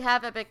 I already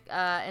have Epic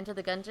Enter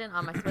the Gungeon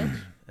on my Switch.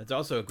 It's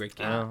also a great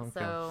game. Oh, okay.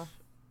 So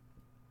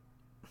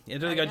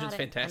Enter the I got Gungeon's it,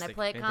 fantastic. and I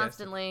play it Fantastic.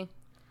 constantly.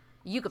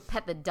 You could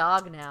pet the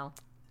dog now.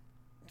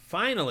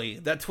 Finally,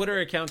 that Twitter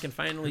account can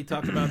finally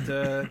talk about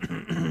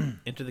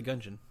Enter the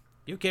Gungeon.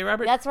 You okay,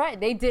 Robert? That's right.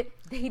 They did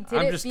I'm it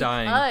just because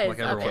dying like of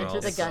everyone Enter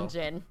the else, so.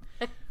 Gungeon.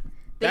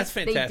 That's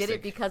They did fantastic.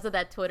 it because of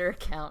that Twitter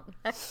account.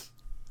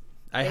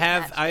 I They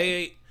have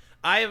patched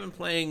I have been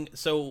playing.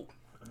 So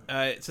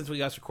since we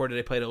got recorded,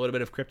 I played a little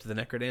bit of Crypt of the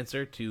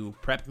Necrodancer to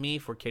prep me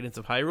for Cadence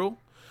of Hyrule.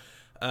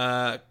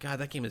 God,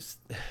 that game is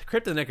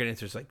Crypt of the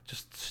Necrodancer is like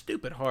just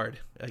stupid hard.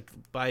 Like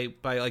by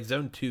like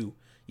zone 2,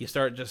 you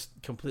start just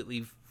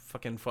completely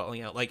fucking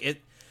falling out. Like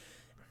it.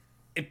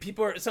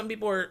 Some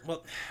people are.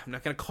 Well, I'm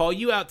not gonna call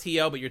you out,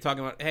 TL, but you're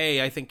talking about.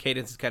 Hey, I think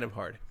Cadence is kind of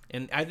hard,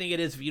 and I think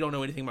it is if you don't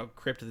know anything about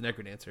Crypt of the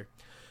Necrodancer.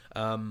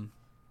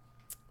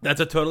 That's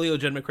a totally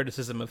legitimate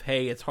criticism of,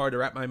 hey, it's hard to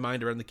wrap my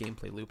mind around the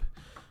gameplay loop.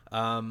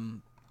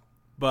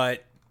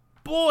 But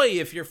boy,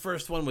 if your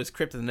first one was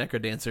Crypt of the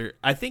Necrodancer,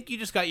 I think you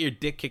just got your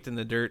dick kicked in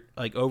the dirt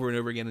like over and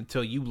over again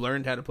until you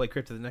learned how to play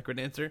Crypt of the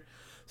Necrodancer.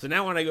 So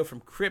now when I go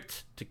from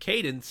Crypt to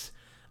Cadence,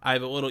 I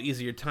have a little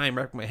easier time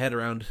wrapping my head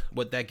around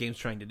what that game's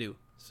trying to do.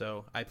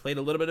 So I played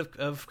a little bit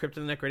of Crypt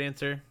of the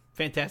Necrodancer.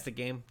 Fantastic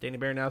game. Danny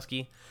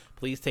Baranowski,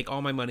 please take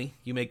all my money.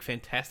 You make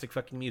fantastic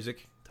fucking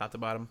music, top to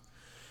bottom.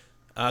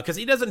 Because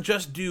he doesn't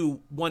just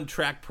do one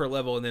track per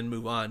level and then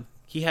move on.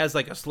 He has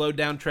like a slowed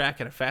down track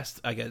and a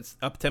fast, I guess,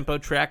 up-tempo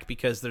track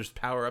because there's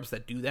power-ups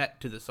that do that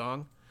to the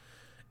song.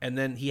 And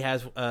then he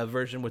has a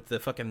version with the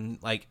fucking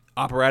like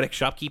operatic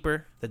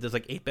shopkeeper that does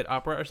like 8-bit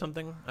opera or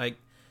something. Like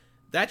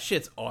that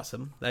shit's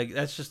awesome. Like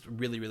that's just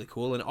really, really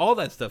cool. And all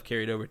that stuff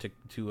carried over to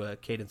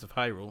Cadence of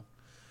Hyrule.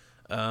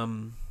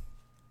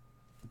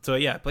 So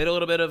yeah, I played a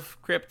little bit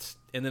of Crypt,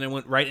 and then I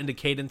went right into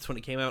Cadence when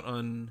it came out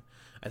on,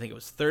 I think it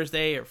was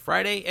Thursday or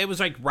Friday. It was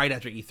like right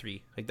after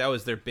E3. Like that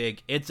was their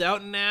big "it's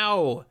out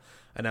now"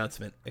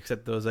 announcement.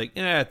 Except it was like,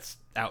 yeah, it's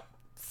out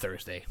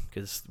Thursday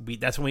because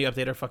that's when we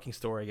update our fucking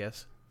store, I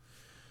guess.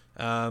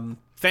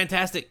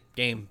 Fantastic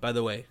game, by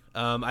the way.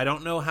 I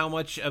don't know how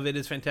much of it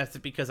is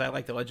fantastic because I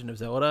like The Legend of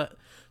Zelda.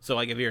 So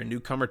like if you're a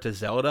newcomer to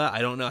Zelda,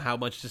 I don't know how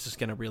much this is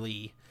going to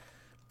really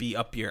be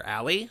up your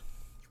alley.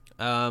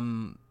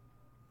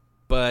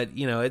 But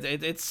you know,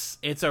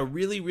 it's a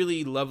really,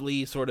 really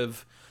lovely sort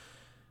of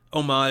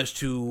homage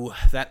to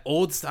that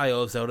old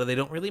style of Zelda they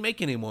don't really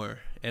make anymore.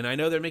 And I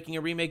know they're making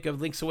a remake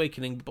of Link's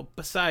Awakening, but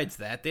besides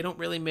that, they don't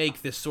really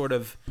make this sort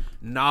of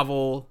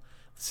novel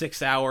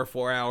 6-hour,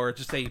 4-hour,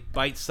 just a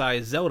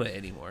bite-sized Zelda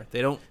anymore.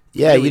 They don't.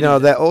 Yeah, really you know,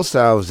 that old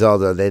style of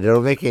Zelda, they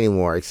don't make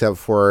anymore, except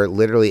for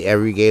literally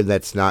every game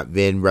that's not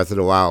been Breath of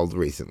the Wild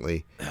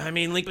recently. I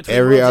mean, Link Between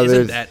Worlds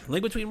isn't that.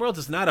 Link Between Worlds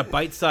is not a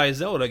bite-sized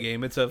Zelda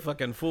game. It's a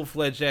fucking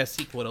full-fledged ass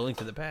sequel to Link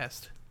to the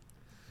Past.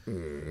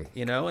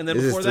 You know, and then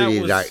this before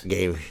that was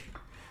game.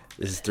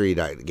 This is 3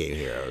 Game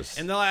Heroes.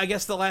 And I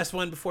guess the last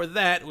one before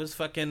that was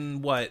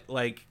fucking what,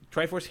 like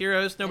Triforce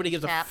Heroes? Nobody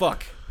gives a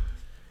fuck.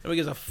 Nobody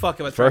gives a fuck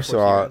about First Triforce of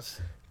all,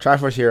 Heroes.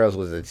 Triforce Heroes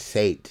was a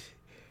saint.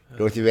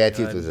 Dorothy Van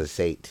Tooth was a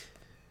saint.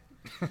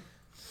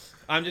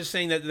 I'm just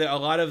saying that a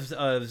lot of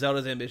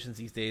Zelda's ambitions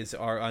these days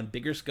are on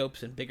bigger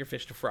scopes and bigger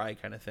fish to fry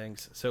kind of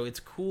things. So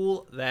it's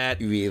cool that...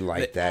 You really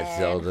like that,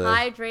 Zelda.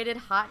 Hydrated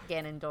hot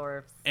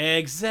Ganondorfs.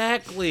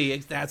 Exactly.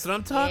 That's what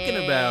I'm talking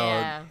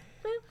about.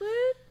 Woot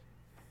woot.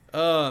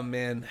 Oh,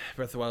 man.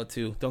 Breath of the Wild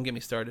 2. Don't get me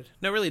started.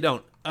 No, really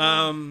don't.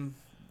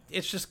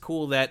 It's just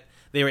cool that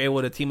they were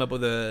able to team up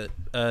with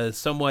a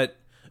somewhat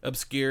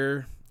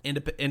obscure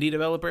indie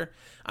developer.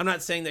 I'm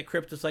not saying that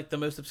Crypt is like the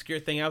most obscure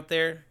thing out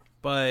there,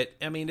 but,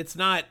 I mean, it's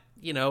not...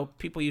 You know,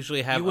 people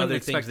usually have other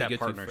things they get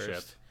to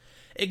first.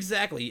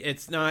 Exactly.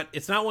 It's not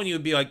when you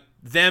would be like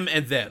them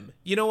and them.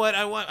 You know what?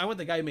 I want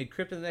the guy who made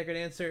Crypt of the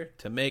Necrodancer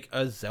to make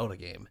a Zelda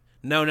game.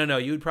 No.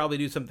 You would probably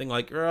do something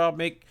like,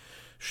 make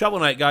Shovel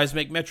Knight guys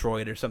make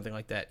Metroid or something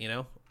like that. You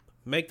know,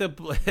 make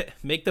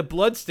the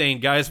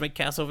Bloodstained guys make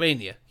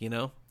Castlevania. You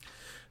know.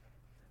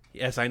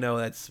 Yes, I know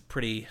that's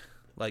pretty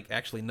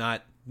actually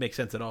not make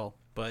sense at all.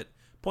 But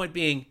point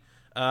being.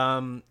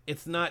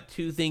 It's not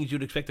two things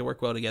you'd expect to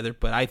work well together,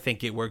 but I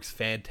think it works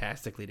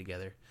fantastically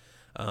together.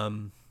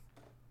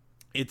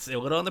 It's a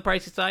little on the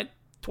pricey side,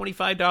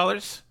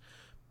 $25,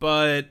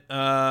 but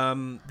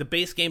the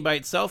base game by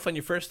itself on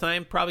your first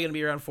time probably going to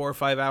be around 4 or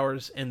 5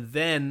 hours, and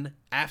then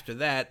after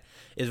that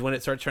is when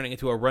it starts turning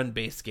into a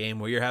run-based game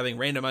where you're having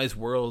randomized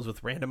worlds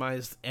with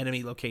randomized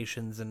enemy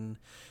locations and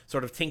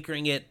sort of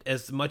tinkering it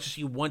as much as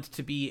you want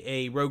to be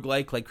a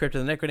roguelike like Crypt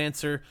of the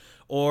Necrodancer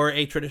or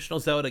a traditional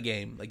Zelda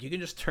game. Like, you can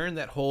just turn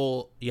that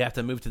whole you have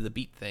to move to the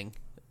beat thing,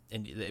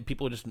 and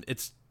people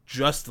it's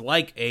just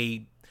like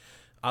a,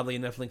 oddly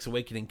enough, Link's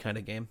Awakening kind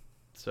of game.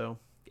 So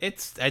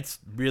it's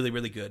really,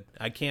 really good.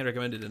 I can't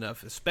recommend it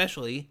enough,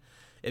 especially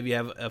if you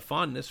have a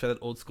fondness for that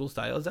old school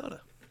style of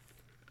Zelda.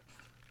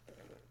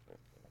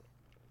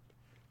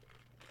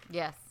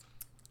 Yes.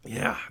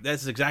 Yeah,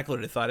 that's exactly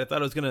what I thought. I thought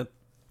I was going to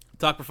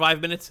talk for 5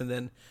 minutes and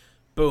then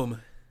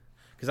boom.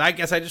 Because I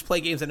guess I just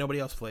play games that nobody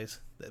else plays.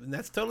 And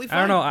that's totally fine.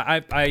 I don't know.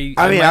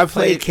 I mean, I've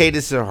played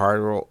Cadence of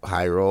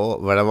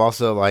Hyrule, but I'm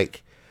also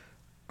like,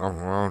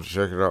 I'll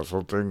check it out,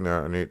 something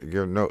that I need to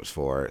give notes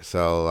for it.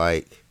 So,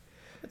 like...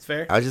 That's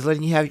fair. I was just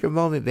letting you have your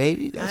moment,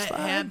 baby. That's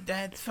fine.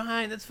 That's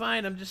fine. That's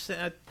fine. I'm just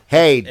saying...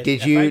 Hey,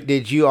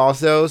 did you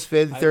also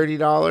spend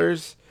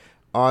 $30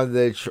 on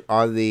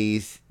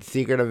the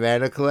Secret of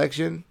Mana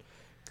collection?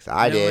 'Cause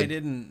I did. I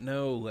didn't.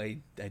 No, I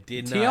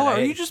did not. TL,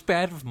 are you just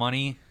bad with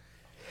money?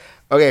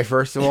 Okay,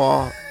 first of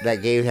all,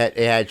 that game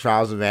had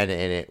Trials of Mana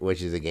in it,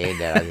 which is a game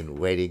that I've been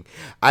waiting.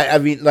 I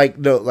mean,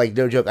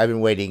 no joke. I've been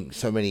waiting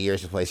so many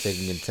years to play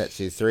Seiken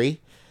Densetsu 3,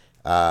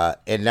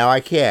 and now I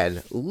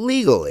can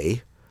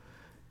legally.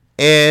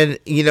 And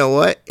you know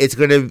what? It's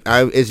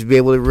it's be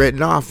able to be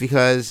written off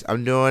because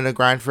I'm doing a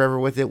grind forever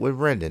with it with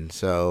Brendan.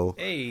 So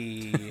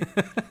hey,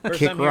 first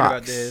kick time rocks. hearing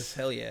about this.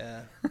 Hell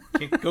yeah,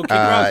 go kick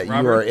rocks,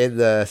 Robert.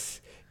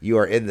 You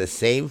are in the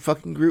same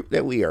fucking group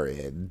that we are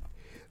in.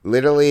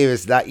 Literally, if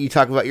it's not you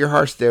talk about your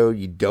Hearthstone,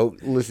 you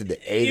don't listen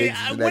to anything.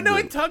 When do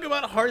I talk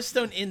about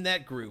Hearthstone in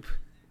that group?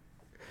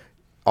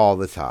 All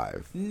the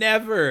time.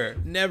 Never.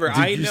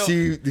 Did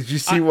you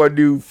see one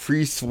new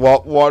free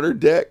swamp water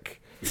deck?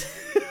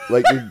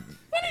 Like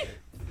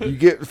you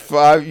get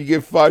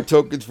 5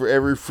 tokens for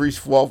every free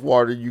swamp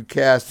water you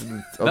cast.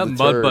 That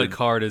Mudbutt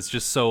card is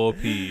just so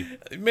OP.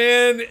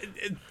 Man,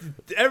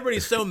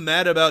 everybody's so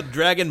mad about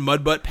Dragon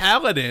Mudbutt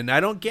Paladin. I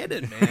don't get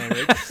it,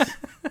 man.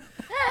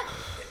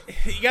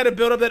 You got to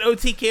build up that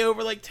OTK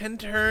over like 10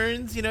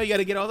 turns. You know, you got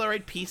to get all the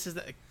right pieces.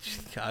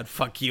 God,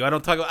 fuck you. I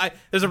don't talk about.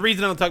 There's a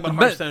reason I don't talk about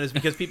Hearthstone is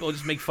because people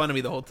just make fun of me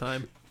the whole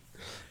time.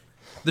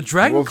 The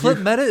Dragon Clip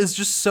meta is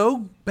just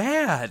so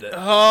bad.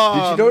 Oh,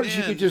 did you notice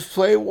you could just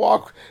play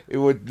walk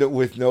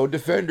with no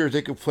defenders?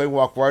 They could play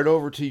walk right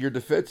over to your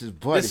defenses.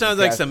 But this sounds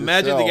like some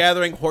Magic the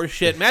Gathering horse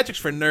shit. Magic's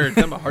for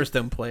nerds. I'm a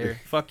Hearthstone player.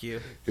 Fuck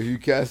you. If you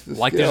cast the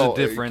like skill,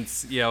 there's a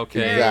difference. Yeah,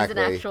 okay. Exactly.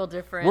 There's an actual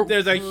difference.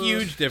 There's a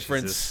huge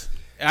difference. Jesus.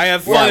 I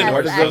have One fun in has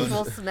Hearthstone.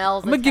 actual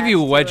smells. I'm gonna give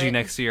you a attached to wedgie it.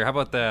 next year. How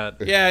about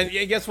that? Yeah,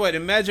 and guess what?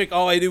 In Magic,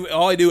 all I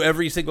do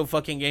every single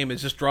fucking game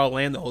is just draw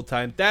land the whole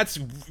time. That's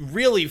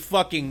really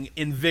fucking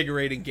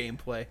invigorating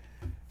gameplay.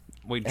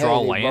 Wait,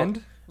 draw Hey,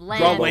 land?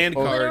 Draw land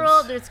cards.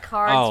 Literal, there's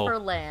cards Oh. for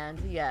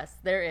land. Yes,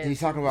 there is. He's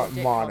talking about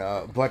Dick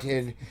mana, but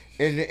in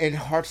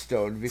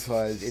Hearthstone,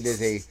 because it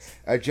is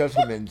a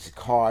gentleman's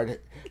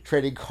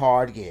trading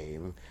card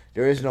game,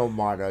 there is no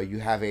mana. You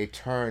have a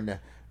turn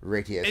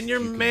radius. And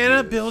your you can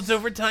mana use. builds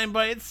over time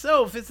by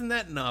itself. Isn't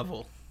that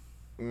novel?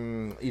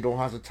 You don't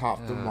have to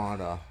top the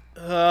mana.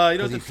 You don't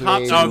have he to top.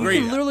 plays- Oh, You great.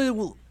 can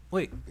literally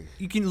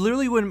You can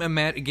literally win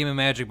a game of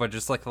Magic by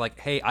just like,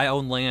 hey, I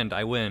own land,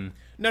 I win.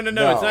 No, it's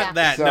No. not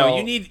that. So- No,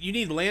 you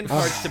need land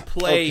cards to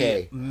play.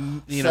 Okay.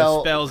 You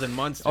spells and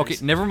monsters. Okay,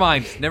 never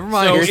mind. So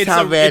Here's it's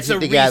how a Magic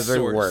the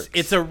Gathering resource. works.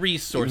 It's a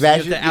resource.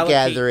 Magic You the have to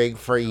allocate- Gathering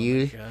for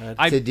you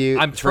to do.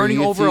 I'm for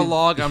turning you over a to-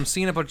 log. I'm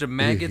seeing a bunch of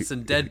maggots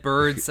and dead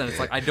birds, and it's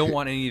like I don't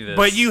want any of this.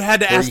 But you had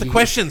to ask the you-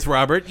 questions,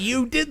 Robert.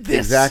 You did this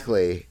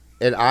Exactly.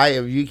 And I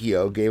am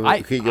Yu-Gi-Oh! King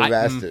of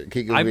Master.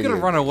 King of I'm gonna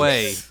Minions. run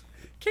away.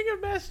 King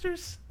of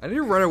Masters. I need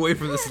to run away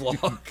from this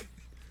log.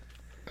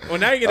 Well,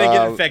 now you're gonna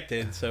get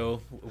infected.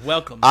 So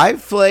welcome.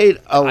 I've played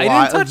a didn't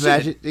lot touch of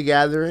Magic the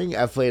Gathering.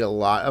 I've played a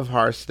lot of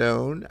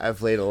Hearthstone. I've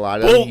played a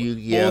lot of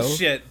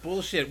Yu-Gi-Oh!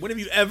 Bullshit. When have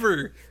you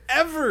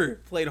ever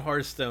played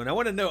Hearthstone? I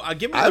want to know.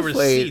 Give me the I've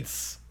played-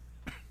 receipts.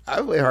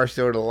 I play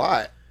Hearthstone a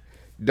lot.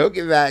 Don't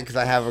get mad because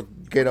I have a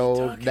good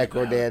old talking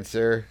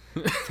Necrodancer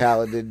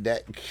Paladin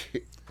deck.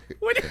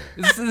 What?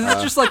 This is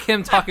just like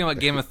him talking about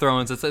Game of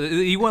Thrones.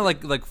 He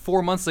went like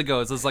 4 months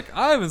ago. It's like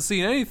I haven't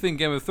seen anything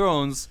Game of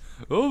Thrones.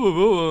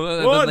 Well,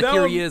 And then, now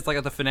here I'm- he is, like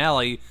at the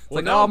finale. It's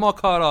like, now oh, I'm all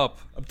caught up.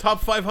 I'm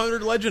top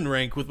 500 legend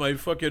rank with my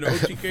fucking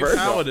OTK First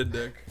off- Paladin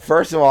deck.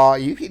 First of all,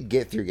 you can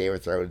get through Game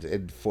of Thrones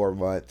in 4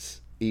 months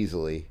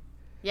easily.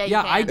 Yeah, you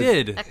Yeah, can. I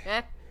did.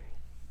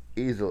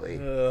 Easily.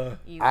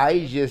 Easy.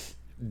 I just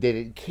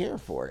didn't care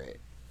for it.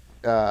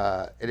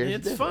 And there's a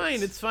It's difference.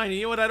 fine. It's fine.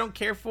 You know what I don't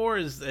care for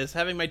is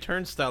having my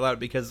turnstile out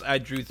because I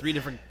drew two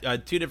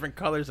different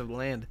colors of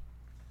land.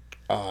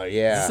 Oh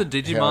yeah. Is this a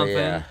Digimon Hell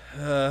thing?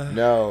 yeah.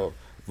 No.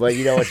 But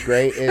you know what's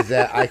great is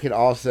that I can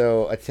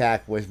also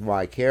attack with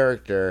my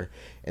character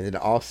and then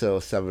also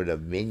summon a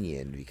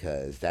minion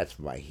because that's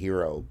my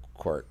hero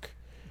quirk.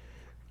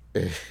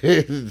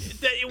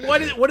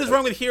 What is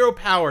wrong with hero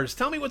powers?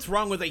 Tell me what's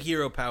wrong with a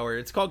hero power.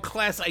 It's called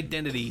class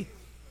identity.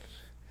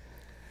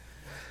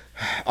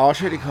 All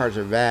trading cards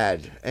are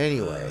bad.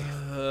 Anyway.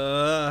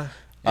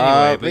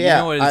 Anyway, but but you yeah,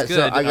 know what is so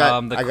good? I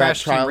got- The I got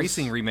Crash Team Trials.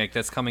 Racing remake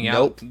that's coming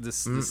Nope. out.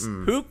 This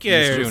Who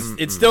cares? June.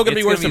 It's still gonna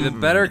be It's worse gonna be than the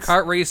better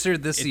kart racer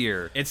this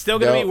year. It's still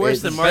gonna No, be worse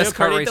it's than the Mario best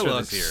kart Kart racer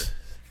Deluxe. this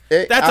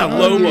year. That's a I'm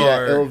low gonna do that.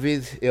 bar.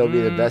 It'll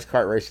be the best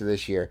kart racer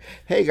this year.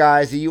 Hey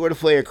guys, do you want to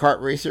play a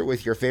kart racer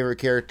with your favorite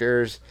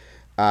characters,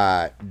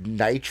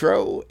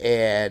 Nitro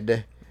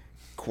and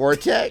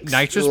Cortex?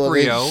 Nitrous Well,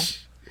 then Brio,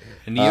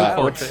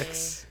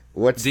 Neocortex,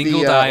 What's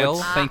Dingle the Dial.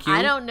 what's- Thank you.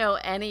 I don't know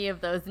any of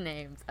those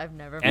names. I've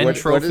never And played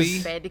Trophy.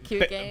 a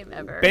Bandicoot game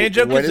ever.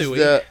 Banjo what is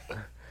Kazooie.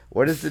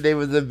 what is the name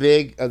of the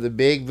big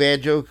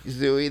Banjo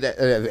Kazooie? That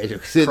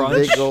the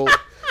Crunch? big old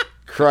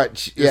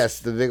Crunch. Yes,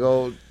 the big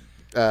old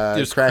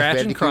There's Crash Crash and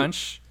Bandicoot.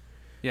 Crunch.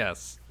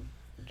 Yes.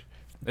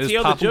 There's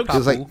TL, the Papu joke- It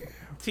was Papu. like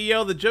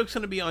TL, the joke's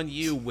gonna be on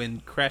you when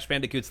Crash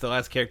Bandicoot's the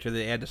last character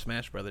they add to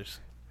Smash Brothers.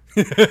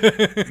 no,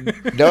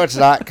 it's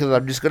not because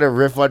I'm just gonna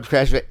riff on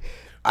Crash.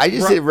 I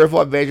just didn't riff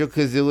on Banjo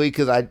Kazooie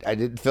because I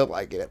didn't feel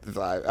like it at the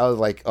time. I was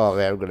like, oh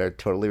man, I'm gonna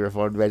totally riff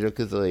on Banjo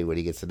Kazooie when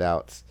he gets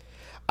announced.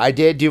 I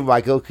did do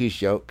my Goku's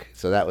joke,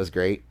 so that was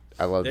great.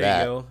 I love There that.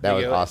 you go. That There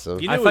was you go. awesome.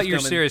 You knew I it was thought you were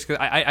coming. serious because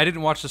I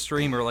didn't watch the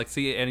stream or like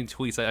see any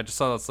tweets. I just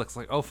saw it's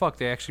like, oh fuck,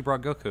 they actually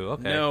brought Goku.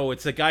 Okay. No,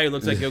 it's a guy who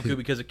looks like Goku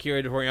because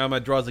Akira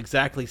Toriyama draws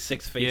exactly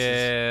 6 faces.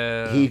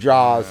 Yeah. He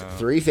draws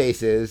 3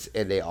 faces,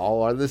 and they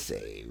all are the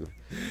same.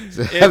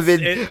 So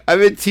It's- I've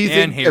been teasing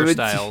and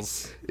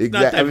hairstyles. Exactly.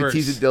 I've been diverse.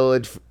 teasing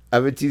Dylan.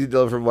 I've been teasing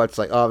Dylan for months.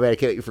 Like, oh man, I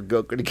can't wait for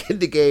Goku to get in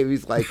the game.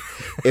 He's like,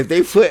 if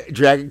they put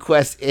Dragon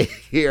Quest in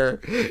here,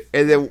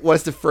 and then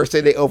what's the first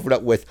thing they open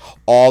up with?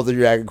 All the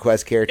Dragon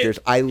Quest characters.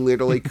 I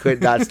literally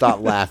could not stop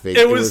laughing.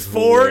 It was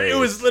 4. hilarious. It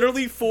was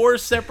literally 4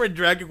 separate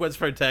Dragon Quest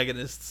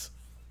protagonists.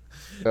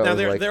 That Now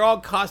was they're all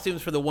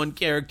costumes for the one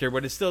character,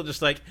 but it's still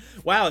just like,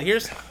 wow,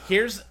 here's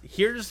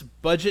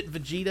budget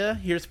Vegeta,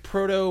 here's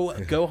Proto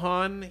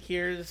Gohan,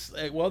 here's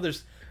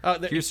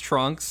Here's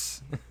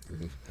Trunks.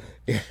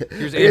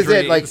 Here's Is it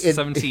Android like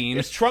 17.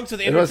 there's Trunks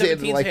with It Android was it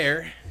 17's like-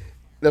 hair.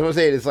 That's what I'm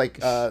saying. It's like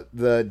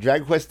the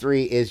Dragon Quest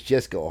 3 is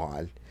just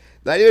Gohan.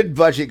 Not even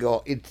budget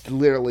Gohan. It's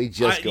literally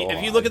just Gohan.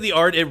 If you look at the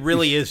art, it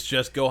really is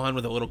just Gohan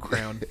with a little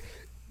crown.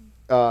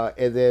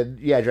 And then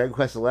Dragon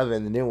Quest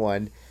 11, the new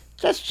one,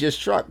 that's just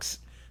Trunks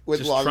with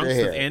Just longer Trunks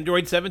hair. with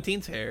Android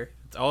 17's hair.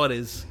 That's all it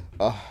is.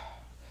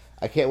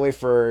 I can't wait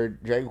for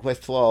Dragon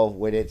Quest 12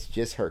 when it's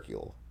just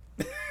Hercule.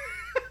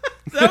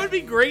 That would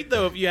be great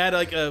though if you had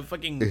like a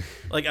fucking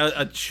like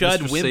a chud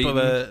Mr. wimp of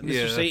a Satan. Mr.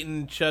 Yeah.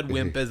 Satan chud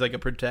wimp as like a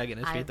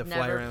protagonist. You have I've to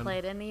fly never around.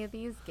 played any of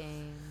these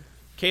games.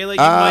 Kayla, you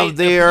might,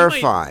 They you are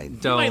might- fine. You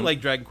might Don't.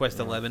 like Dragon Quest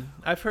 11.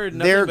 I've heard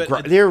nothing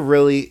but They're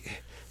really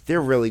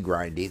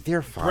grindy.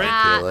 They're fine,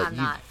 Kayla. I'm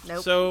not. Nope.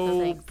 no So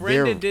thanks.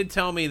 Brendan They're- did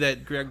tell me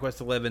that Dragon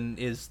Quest 11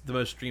 is the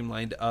most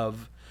streamlined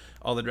of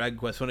all the Dragon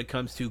Quests when it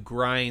comes to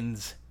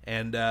grinds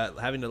and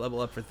having to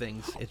level up for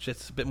things. It's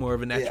just a bit more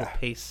of a natural Yeah.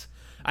 pace.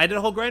 I did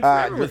a whole grind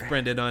forever with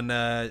Brendan on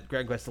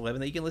Dragon Quest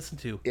 11 that you can listen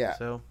to. Yeah.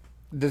 So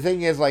The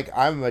thing is, like,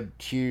 I'm a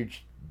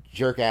huge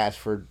jerk ass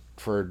for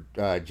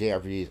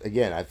JRPGs.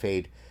 Again, I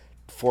paid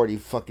 $40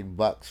 fucking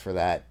bucks for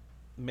that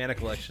Mana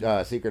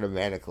Collection. Secret of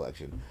Mana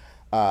collection.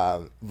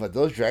 But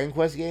those Dragon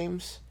Quest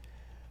games,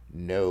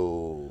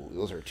 no,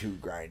 those are too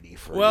grindy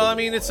for. Well, your I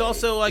mean, it's boy.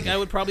 also like I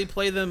would probably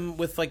play them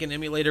with like an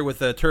emulator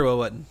with a turbo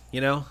button.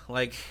 You know,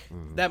 like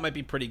that might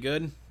be pretty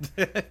good.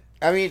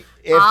 I mean,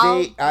 if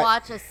I'll they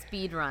watch a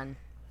speed run.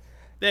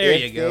 There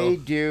if you go. they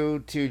do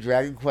to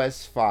Dragon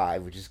Quest V,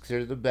 which is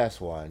considered the best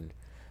one,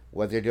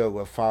 what they're doing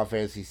with Final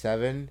Fantasy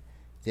VII,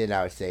 then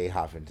I would say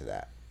hop into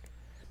that.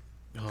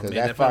 Oh 'Cause man,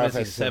 that that Final Final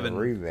Fantasy Fantasy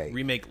VII VII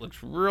remake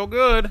looks real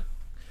good.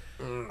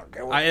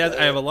 I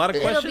have a lot of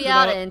It'll questions be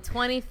out about. in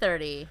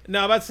 2030. No,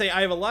 I'm about to say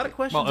I have a lot of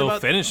questions Well, it'll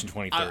about. finish in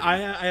 2030.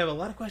 I have a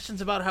lot of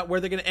questions about where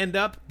they're going to end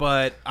up,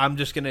 but I'm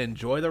just going to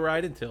enjoy the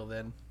ride until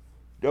then.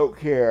 Don't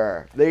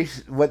care.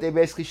 What they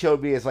basically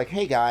showed me is like,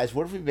 hey guys,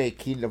 what if we make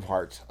Kingdom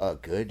Hearts a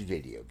good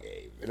video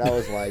game? And I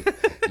was like,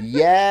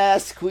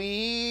 yes,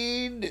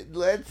 Queen,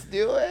 let's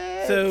do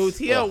it. So,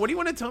 Tio, what do you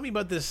want to tell me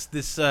about this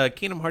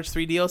Kingdom Hearts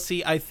 3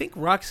 DLC? I think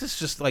Roxas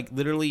just like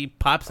literally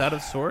pops out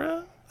of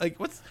Sora. Like,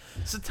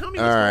 so tell me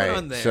what's going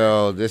on there.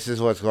 So this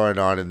is what's going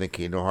on in the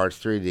Kingdom Hearts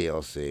 3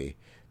 DLC.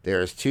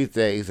 There's 2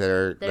 things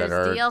There's that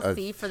are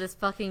DLC for this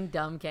fucking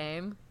dumb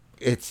game.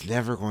 It's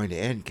never going to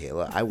end,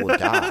 Kayla. I will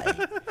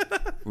die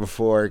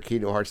before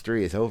Kingdom Hearts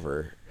 3 is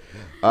over.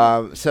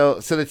 So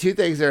the 2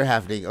 things that are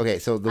happening. Okay,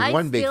 so the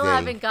one big still thing.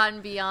 haven't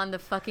gotten beyond the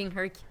fucking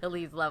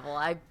Hercules level.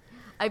 I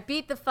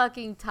beat the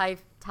fucking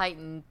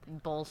Titan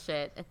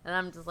bullshit, and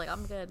I'm just like,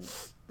 I'm good.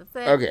 That's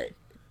it. Okay,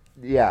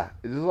 yeah.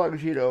 As long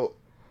as you know.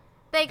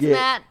 Thanks, Get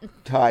Matt.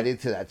 tied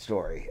into that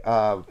story.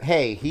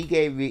 Hey,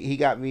 he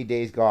got me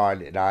Days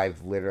Gone, and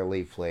I've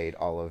literally played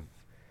all of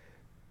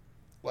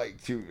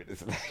like 2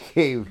 minutes of that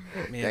game.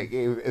 Man. That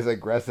game is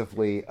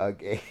aggressively a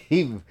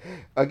game.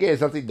 Again,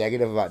 something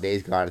negative about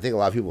Days Gone. I think a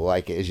lot of people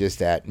like it. It's just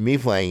that me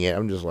playing it,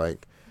 I'm just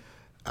like,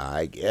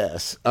 I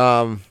guess.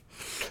 But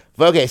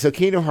okay, so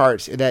Kingdom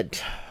Hearts in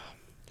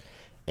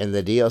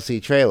the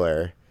DLC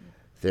trailer,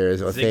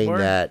 there's a thing Zigbar?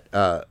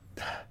 that.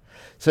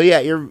 So yeah,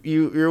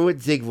 you're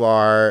with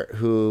Zigvar,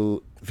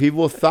 who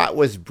people thought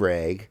was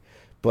Brig,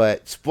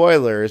 but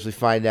spoilers, we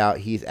find out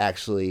he's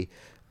actually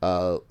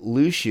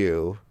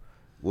Lushu,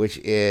 which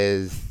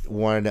is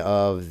one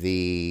of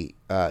the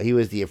he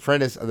was the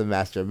apprentice of the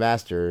Master of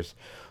Masters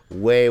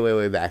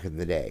way back in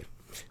the day.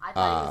 I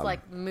thought he was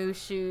like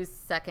Mushu's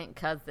second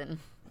cousin.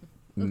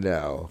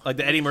 No. Like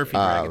the Eddie Murphy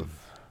dragon.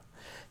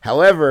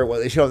 However, what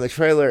they show in the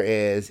trailer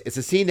is it's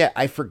a scene that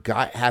I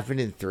forgot happened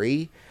in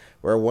 3,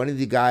 where one of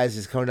the guys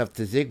is coming up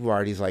to Zigvar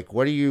and he's like,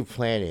 "What are you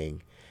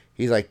planning?"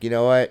 He's like, "You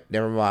know what?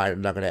 Never mind.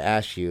 I'm not going to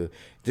ask you."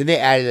 Then they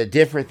added a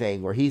different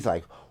thing where he's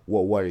like,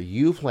 "Well, what are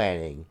you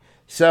planning?"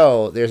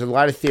 So there's a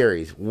lot of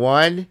theories.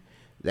 One,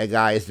 that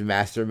guy is the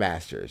Master of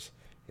Masters.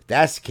 If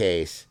that's the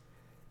case,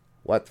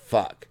 what the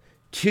fuck?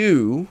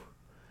 2,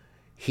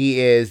 he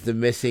is the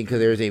missing, because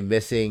there's a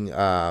missing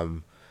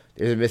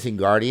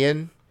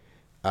guardian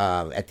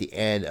at the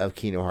end of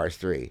Kingdom Hearts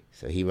 3.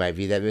 So he might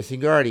be that missing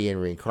guardian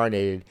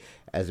reincarnated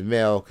as a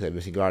male, because that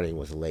missing guardian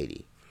was a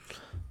lady.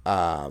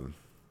 And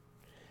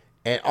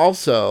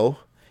also,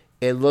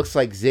 it looks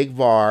like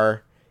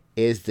Zigbar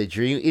is the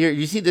Dream Eater.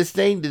 You see this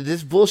thing?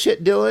 This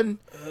bullshit, Dylan?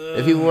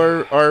 If people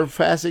are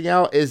passing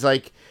out, is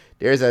like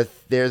there's a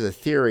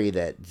theory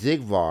that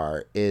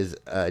Zigbar is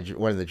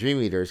one of the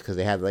Dream Eaters because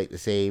they have like the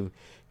same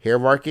hair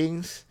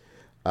markings.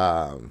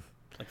 Like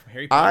from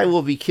Harry Potter. I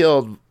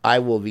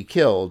will be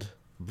killed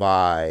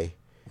by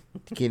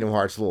Kingdom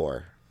Hearts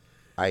lore.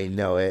 I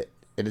know it,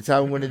 and it's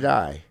how I'm going to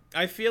die.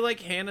 I feel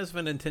like Hannah's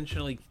been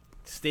intentionally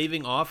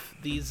staving off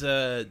these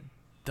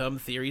dumb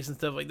theories and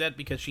stuff like that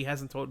because she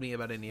hasn't told me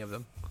about any of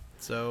them.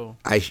 So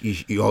What you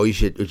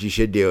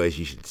should do is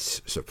you should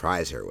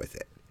surprise her with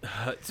it.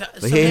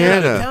 Hey,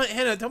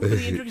 Hannah, tell me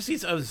the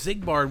intricacies of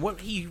Zigbar and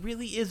what he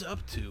really is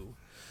up to,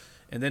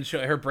 and then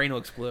her brain will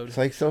explode. It's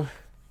like so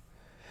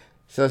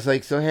it's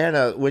like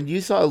Hannah, when you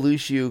saw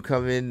Lucio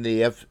come in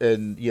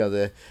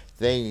the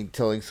thing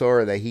telling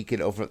Sora that he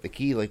can open up the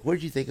key, like what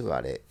did you think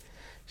about it?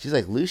 She's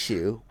like,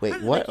 Lucio?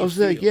 Wait, what? I was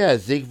like, yeah,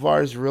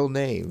 Zigbar's real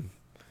name.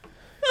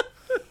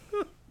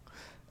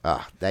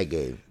 That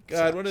game.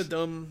 God, what a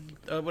dumb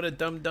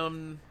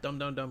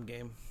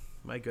game.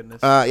 My goodness.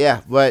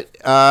 Yeah, but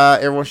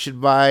everyone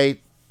should buy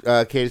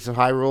Cadence of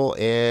Hyrule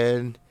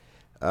and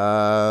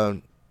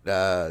the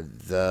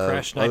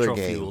Crash other Nitro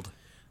game. Fueled.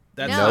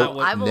 That's no, not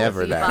what. I will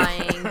never be that.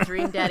 buying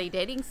Dream Daddy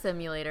Dating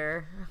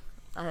Simulator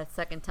a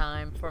second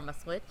time for my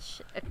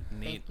Switch.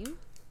 Neat. Thank you.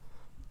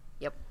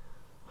 Yep.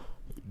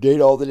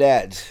 Date all the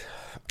dads.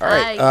 All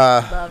right.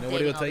 I love Nobody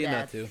dating will tell you all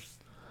not dads. to.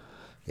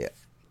 Yeah,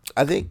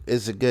 I think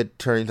it's a good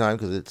turning time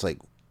because it's like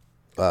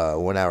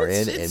 1 hour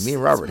in, and me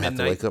and Robert have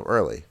to wake up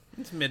early.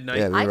 It's midnight.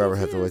 Yeah, me I and do Robert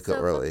have to too, wake up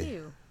so early. fuck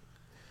you.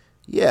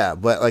 Yeah,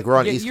 but like we're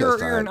on East Coast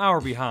time. You're an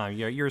hour behind.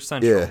 You're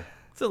central. Yeah.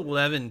 It's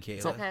 11,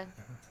 Kayla. Okay.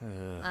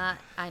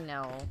 I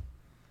know.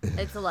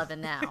 It's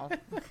 11 now.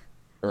 Right.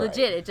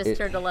 Legit, it just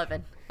turned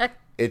 11.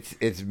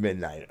 It's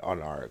midnight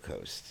on our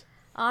coast.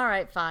 All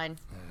right, fine.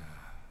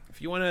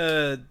 If you want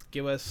to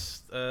give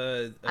us,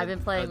 I've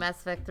been playing Mass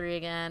Effect 3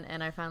 again,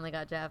 and I finally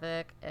got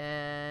Javik,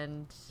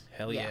 and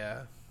hell yeah.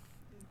 yeah.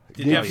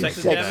 Did you have sex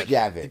with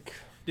Javik?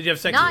 Did you have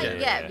sex not with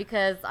Javik? yet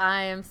because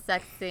I am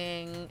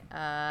sexting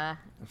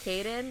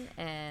Caden,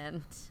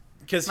 and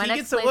Because my he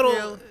next gets a little.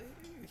 playthrough-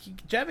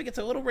 Javik gets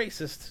a little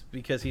racist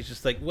because he's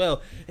just like,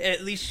 well,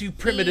 at least you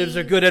primitives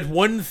are good at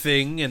one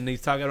thing, and he's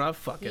talking about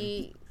fucking.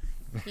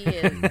 he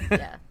is.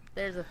 Yeah,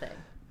 there's a thing.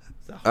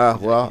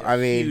 Well, I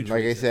mean, Huge like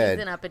I racist. He's said,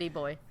 an uppity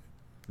boy.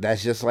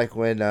 that's just like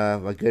when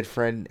my good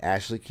friend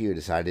Ashley Q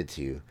decided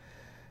to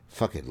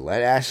fucking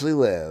let Ashley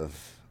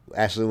live.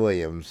 Ashley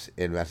Williams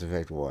in Mass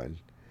Effect 1.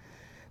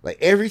 Like,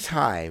 every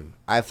time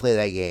I play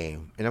that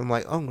game, and I'm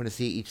like, oh, I'm going to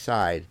see each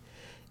side.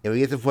 And we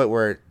get to the point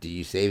where, do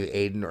you save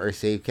Aiden or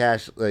save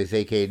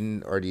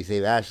Caden, or do you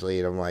save Ashley?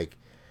 And I'm like,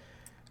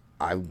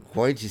 I'm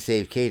going to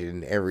save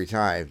Caden every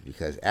time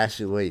because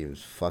Ashley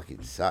Williams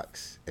fucking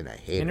sucks, and I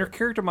hate And her. your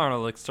character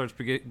model like starts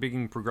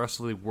getting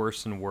progressively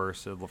worse and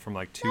worse from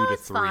like 2 to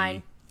It's 3.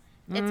 fine.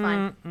 It's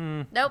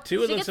fine. Nope. Two,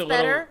 she it gets looks a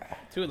better. little.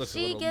 Two, it looks a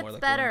She little gets more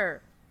like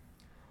better.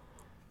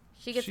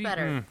 She gets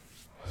better.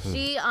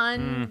 She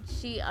kind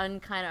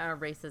of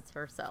erases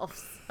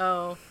herself,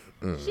 so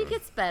she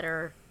gets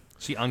better.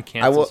 She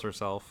uncancels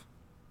herself.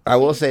 I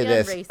will say She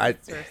this: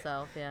 unraces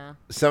herself. Yeah.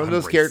 some of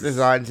those character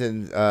designs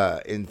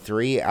in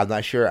 3, I'm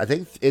not sure. I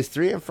think is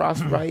 3 in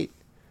Frostbite.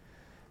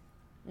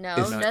 No,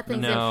 It's- nothing's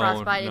in No,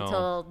 Frostbite no.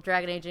 until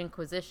Dragon Age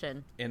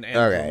Inquisition. And Okay.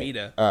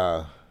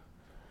 Andromeda.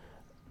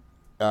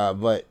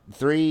 But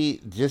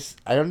 3, just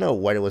I don't know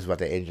what it was about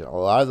the engine. A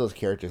lot of those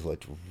characters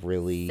looked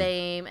really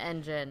Same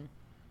engine.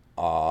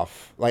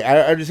 off. Like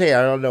I'm just saying,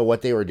 I don't know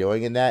what they were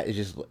doing in that. It's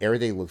just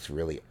everything looks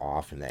really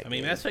off in that. I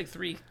mean, game. Mass Effect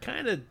 3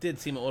 kind of did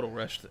seem a little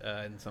rushed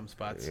in some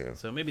spots. Yeah.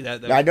 So maybe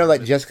that I know, was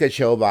like it. Jessica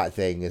Chobot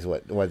thing is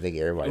one thing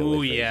everybody. Ooh, always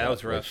brings yeah, that up,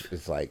 was rough. which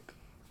is like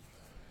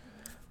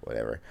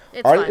whatever.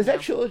 It's fine Is that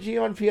now. trilogy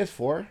on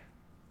PS4?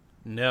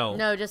 No.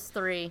 No, just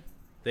 3.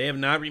 They have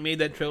not remade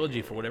that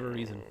trilogy for whatever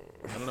reason.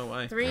 I don't know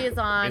why. 3 is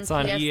on. It's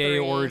on PS3. EA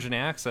Origin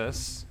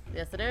Access.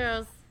 Yes, it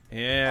is.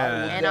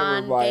 Yeah. And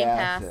on Game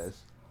Pass.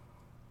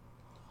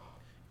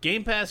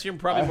 Game Pass, you're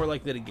probably more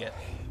likely to get.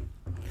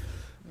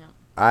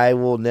 I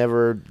will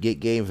never get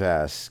Game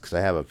Pass because I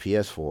have a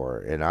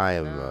PS4 and I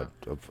am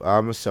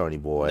I'm a Sony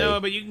boy. No,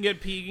 but you can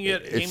get Game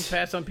It's-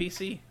 Pass on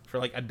PC for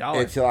like $1.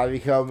 Until I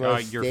become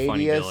a you're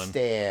funny, Stadia Dylan.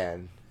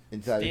 stan.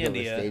 Until I become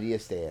a Stadia. Stadia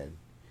stan.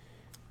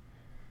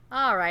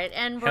 All right,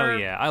 and Hell we're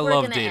yeah, I we're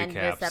love gonna data end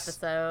caps. this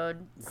episode.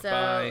 So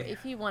Bye.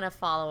 if you want to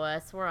follow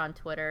us, we're on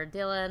Twitter.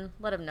 Dylan,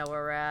 let them know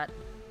where we're at.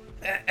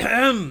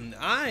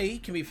 I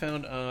can be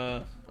found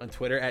on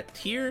Twitter at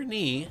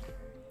Tierney.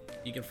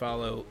 You can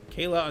follow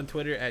Kayla on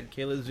Twitter at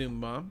Kayla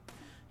Zoombomb.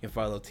 You can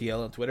follow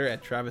TL on Twitter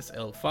at Travis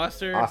L.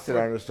 Foster. Austin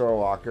 _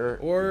 Walker.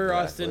 Or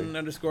Exactly. Austin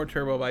 _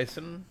 Turbo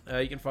Bison.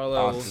 You can follow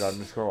Austin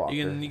 _ Walker.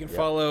 You can Yep.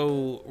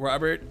 follow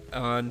Robert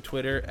on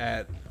Twitter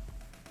at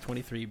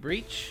 23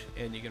 Breach,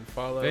 and you can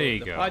follow There you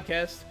the go.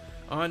 podcast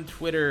on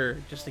Twitter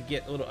just to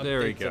get little There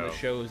we updates on the go.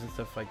 shows and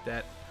stuff like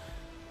that.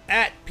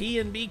 At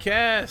PNB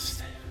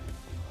Cast.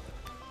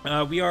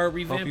 We are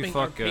revamping.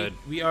 fuck good.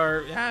 We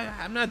are.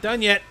 I'm not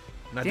done yet.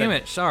 Damn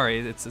it! Sorry,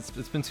 it's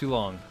been too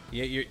long.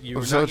 Yeah, you're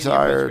I'm so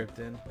tired.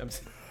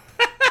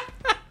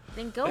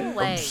 Then go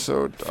away. I'm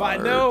so tired.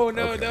 Fine. No.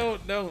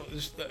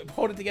 Just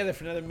hold it together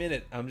for another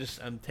minute. I'm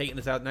taking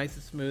this out nice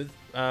and smooth.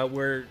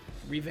 We're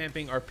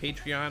revamping our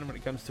Patreon when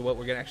it comes to what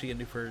we're actually gonna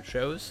do for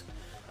shows.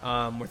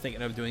 We're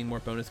thinking of doing more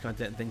bonus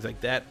content and things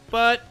like that.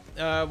 But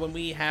when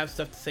we have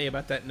stuff to say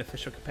about that in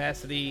official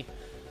capacity,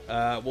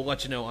 we'll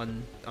let you know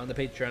on the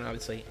Patreon,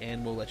 obviously,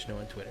 and we'll let you know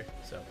on Twitter.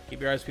 So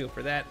keep your eyes peeled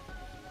for that.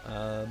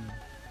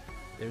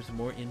 There's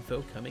more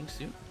info coming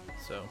soon.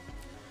 So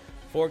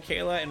for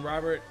Kayla and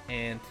Robert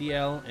and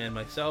TL and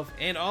myself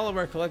and all of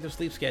our collective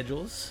sleep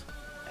schedules,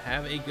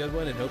 have a good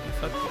one and hope you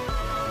fuck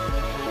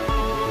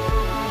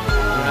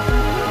good.